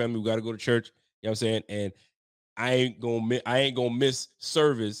take my family. We gotta go to church. You know what I'm saying? And I ain't gonna miss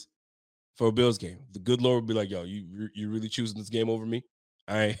service for a Bills game. The good Lord will be like, yo, you really choosing this game over me?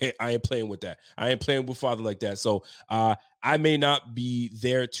 I ain't playing with that. I ain't playing with Father like that. So I may not be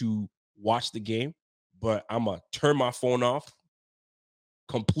there to watch the game, but I'm gonna turn my phone off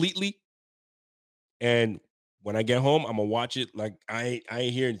completely. And when I get home, I'm gonna watch it like I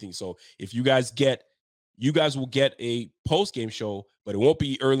ain't hear anything. So if you guys will get a post-game show, but it won't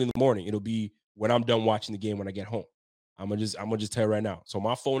be early in the morning. It'll be when I'm done watching the game when I get home. I'm gonna just tell you right now. So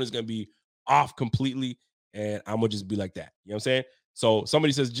my phone is gonna be off completely, and I'm gonna just be like that. You know what I'm saying? So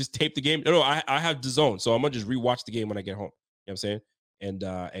somebody says just tape the game. No, I have DAZN, so I'm gonna just rewatch the game when I get home. You know what I'm saying?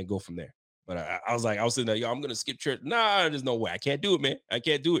 And go from there. But I was sitting there, yo, I'm gonna skip church. Nah, there's no way. I can't do it, man. I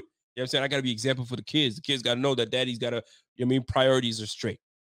can't do it. You know what I'm saying? I gotta be example for the kids. The kids gotta know that daddy's gotta, priorities are straight.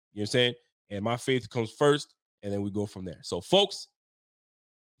 You know what I'm saying? And my faith comes first, and then we go from there. So folks,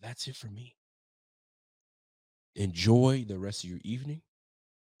 That's it for me. Enjoy the rest of your evening,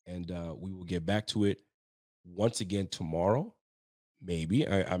 and we will get back to it once again tomorrow. Maybe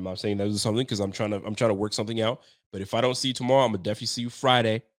I'm not saying that is something because I'm trying to work something out. But if I don't see you tomorrow, I'm gonna definitely see you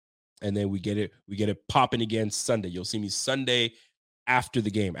Friday, and then we get it popping again Sunday. You'll see me Sunday after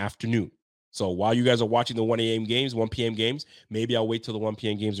the game, afternoon. So while you guys are watching the 1 a.m. games, 1 p.m. games, maybe I'll wait till the 1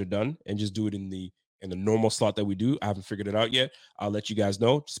 p.m. games are done and just do it in the normal slot that we do. I haven't figured it out yet. I'll let you guys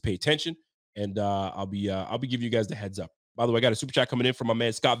know. Just pay attention, and I'll be giving you guys the heads up. By the way, I got a super chat coming in from my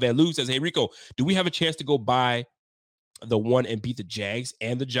man Scott Van Loo. Says, "Hey Rico, do we have a chance to go buy the one and beat the Jags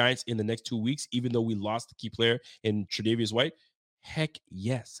and the Giants in the next 2 weeks, even though we lost the key player in Tre'Davious White?" Heck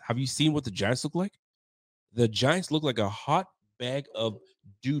yes. Have you seen what the Giants look like? The Giants look like a hot bag of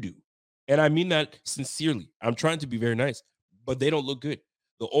doo-doo. And I mean that sincerely. I'm trying to be very nice, but they don't look good.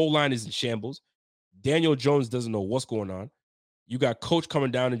 The O-line is in shambles. Daniel Jones doesn't know what's going on. You got coach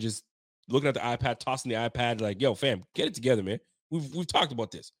coming down and just looking at the iPad, tossing the iPad like, yo, fam, get it together, man. We've talked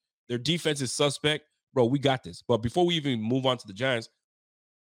about this. Their defense is suspect. Bro, we got this. But before we even move on to the Giants,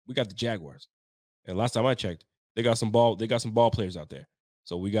 we got the Jaguars. And last time I checked, they got some ball players out there.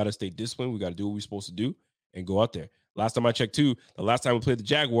 So we got to stay disciplined. We got to do what we're supposed to do and go out there. Last time I checked too, the last time we played the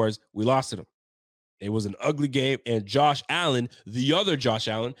Jaguars, we lost to them. It was an ugly game, and Josh Allen, the other Josh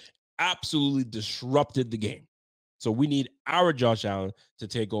Allen, absolutely disrupted the game. So we need our Josh Allen to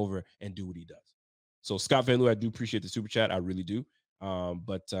take over and do what he does. So Scott Van Loo, I do appreciate the super chat. I really do.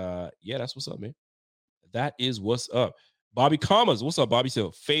 Yeah, that's what's up, man. That is what's up. Bobby Commas, what's up, Bobby?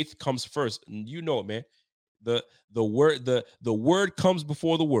 So faith comes first. You know it, man. The word comes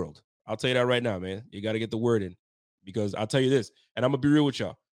before the world. I'll tell you that right now, man. You got to get the word in, because I'll tell you this, and I'm gonna be real with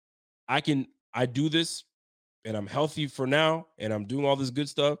y'all. I do this, and I'm healthy for now, and I'm doing all this good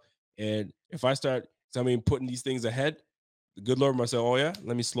stuff. And if I start, putting these things ahead, the good Lord might say, "Oh yeah,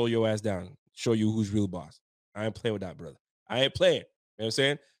 let me slow your ass down, show you who's real boss." I ain't playing with that, brother. I ain't playing. You know what I'm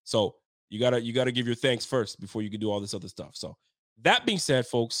saying? So you gotta give your thanks first before you can do all this other stuff. So that being said,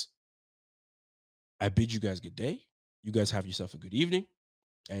 folks, I bid you guys good day. You guys have yourself a good evening,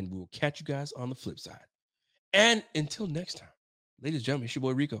 and we'll catch you guys on the flip side. And until next time, ladies and gentlemen, it's your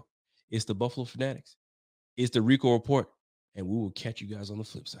boy Rico. It's the Buffalo Fanatics. It's the Rico Report, and we will catch you guys on the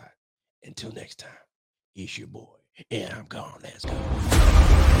flip side. Until next time, it's your boy, and I'm gone. Let's go.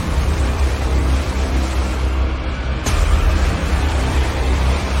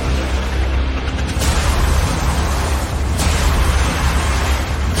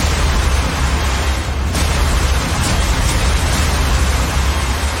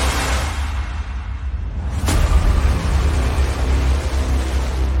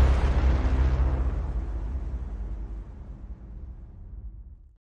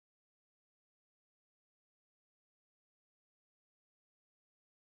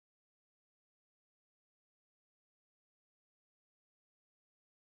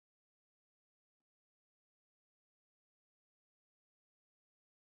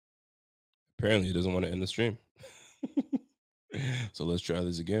 Apparently, he doesn't want to end the stream. So let's try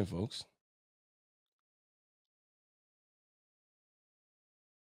this again, folks.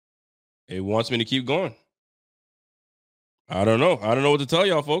 It wants me to keep going. I don't know. I don't know what to tell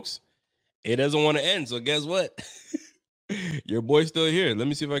y'all, folks. It doesn't want to end. So guess what? Your boy's still here. Let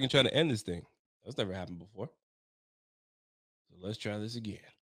me see if I can try to end this thing. That's never happened before. So let's try this again.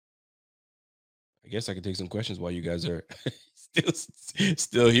 I guess I can take some questions while you guys are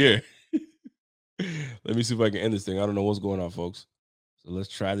still here. Let me see if I can end this thing. I don't know what's going on, folks. So let's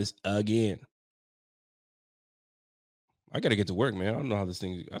try this again. I got to get to work, man. I don't know how this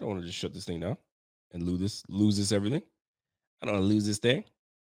thing, I don't want to just shut this thing down and lose this everything. I don't want to lose this thing.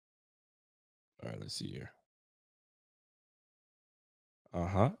 All right, let's see here.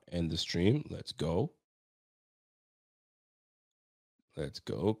 End the stream. Let's go. Let's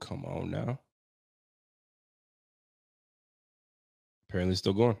go. Come on now. Apparently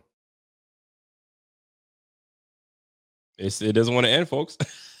still going. It doesn't want to end, folks.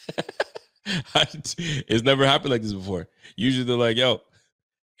 It's never happened like this before. Usually they're like, yo,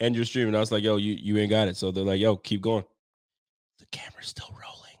 end your stream. And I was like, yo, you ain't got it. So they're like, yo, keep going. The camera's still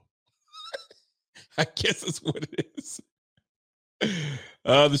rolling. I guess that's what it is.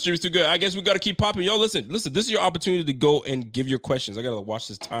 The stream's too good. I guess we got to keep popping. Yo, listen. This is your opportunity to go and give your questions. I got to watch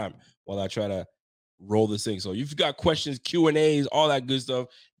this time while I try to roll this thing. So if you've got questions, Q&As, all that good stuff,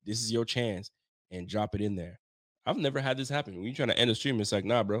 this is your chance. And drop it in there. I've never had this happen. When you're trying to end a stream, it's like,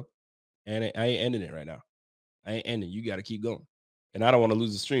 nah, bro. And I ain't ending it right now. I ain't ending. You got to keep going. And I don't want to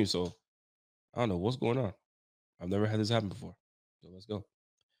lose the stream. So I don't know what's going on. I've never had this happen before. So let's go.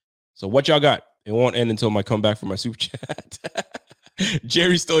 So what y'all got? It won't end until I come back for my super chat.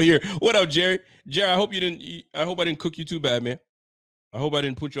 Jerry's still here. What up, Jerry? Jerry, I hope I didn't cook you too bad, man. I hope I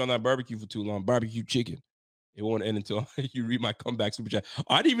didn't put you on that barbecue for too long. Barbecue chicken. It won't end until you read my comeback super chat.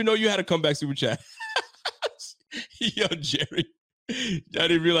 I didn't even know you had a comeback super chat. Yo, Jerry. I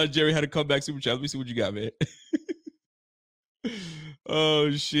didn't realize Jerry had a comeback super chat. Let me see what you got, man.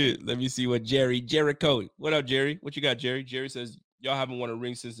 Oh, shit. Let me see what Jericho. What up, Jerry? What you got, Jerry? Jerry says, y'all haven't won a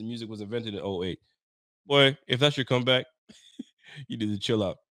ring since the music was invented in 2008. Boy, if that's your comeback, you need to chill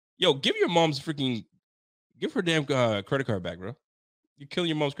out. Yo, give your mom's give her damn credit card back, bro. You're killing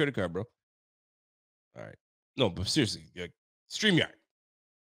your mom's credit card, bro. All right. No, but seriously, like, StreamYard.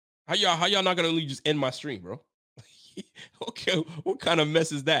 How y'all not gonna just end my stream, bro? Okay, what kind of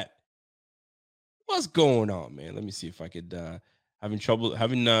mess is that? What's going on, man? Let me see if I could having trouble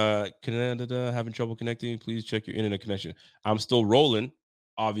connecting. Please check your internet connection. I'm still rolling,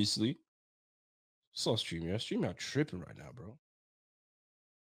 obviously. So StreamYard tripping right now, bro.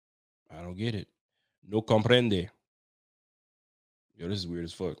 I don't get it. No comprende. Yo, this is weird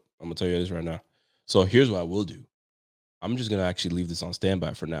as fuck. I'm gonna tell you this right now. So here's what I will do. I'm just gonna actually leave this on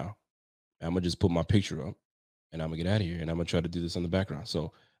standby for now. I'm gonna just put my picture up, and I'm gonna get out of here, and I'm gonna try to do this on the background.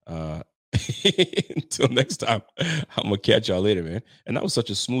 So until next time, I'm gonna catch y'all later, man. And that was such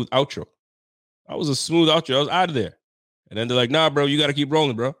a smooth outro. That was a smooth outro. I was out of there, and then they're like, "Nah, bro, you gotta keep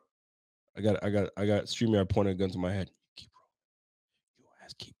rolling, bro." I got StreamYard pointing a gun to my head. Keep rolling. Your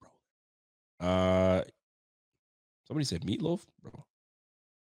ass keep rolling. Somebody said meatloaf, bro.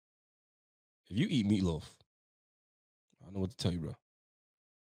 If you eat meatloaf, I don't know what to tell you, bro.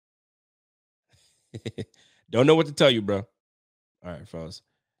 Don't know what to tell you, bro. All right, fellas.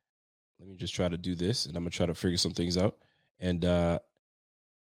 Let me just try to do this, and I'm gonna try to figure some things out. And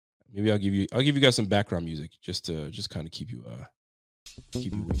maybe I'll give you guys some background music just to kind of keep you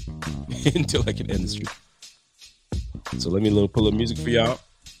until I can end the stream. So let me pull up music for y'all,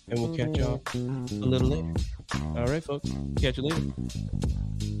 and we'll catch y'all a little later. All right, folks. Catch you later.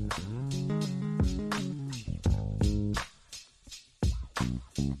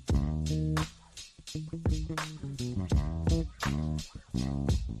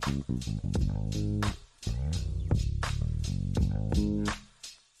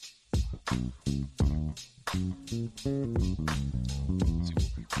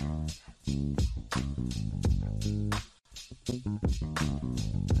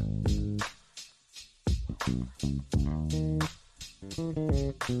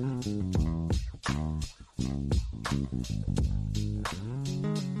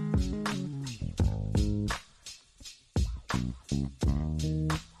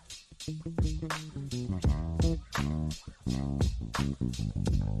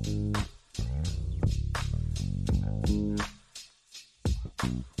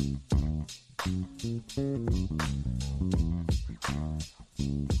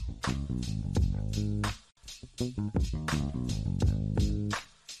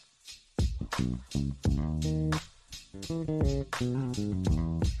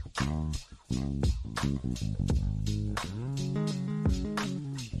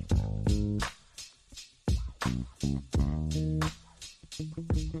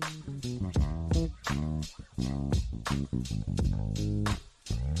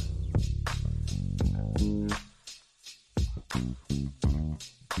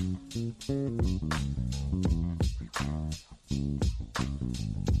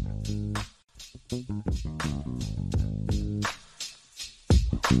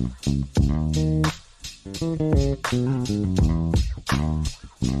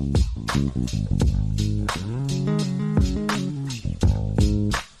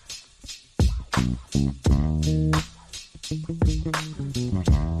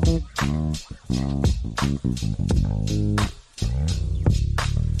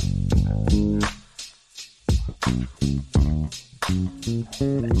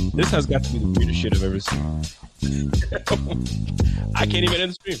 This has got to be the weirdest shit I've ever seen. I can't even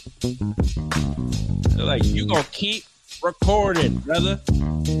end the stream. They're like, you gonna keep recording, brother.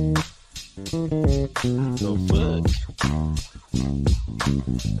 So fuck.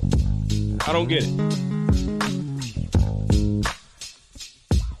 I don't get it.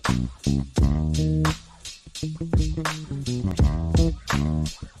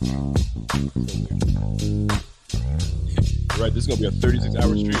 Right, this is gonna be a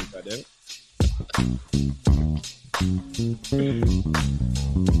 36-hour stream, goddamn.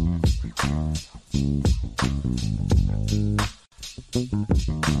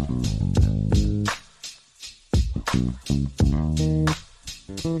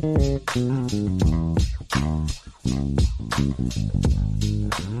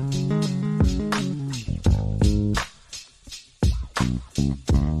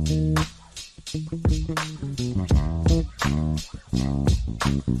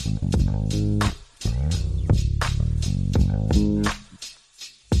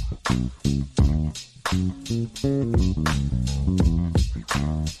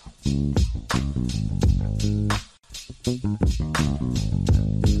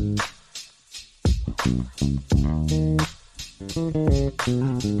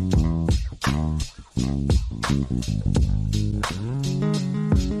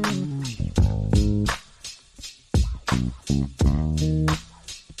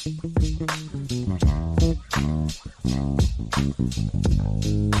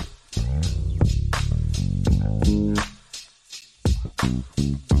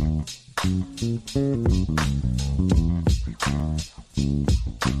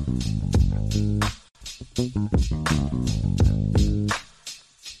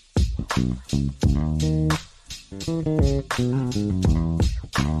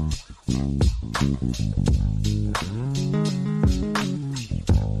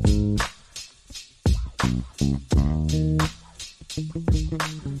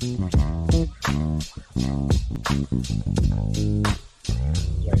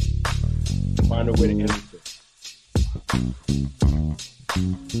 Find a way to end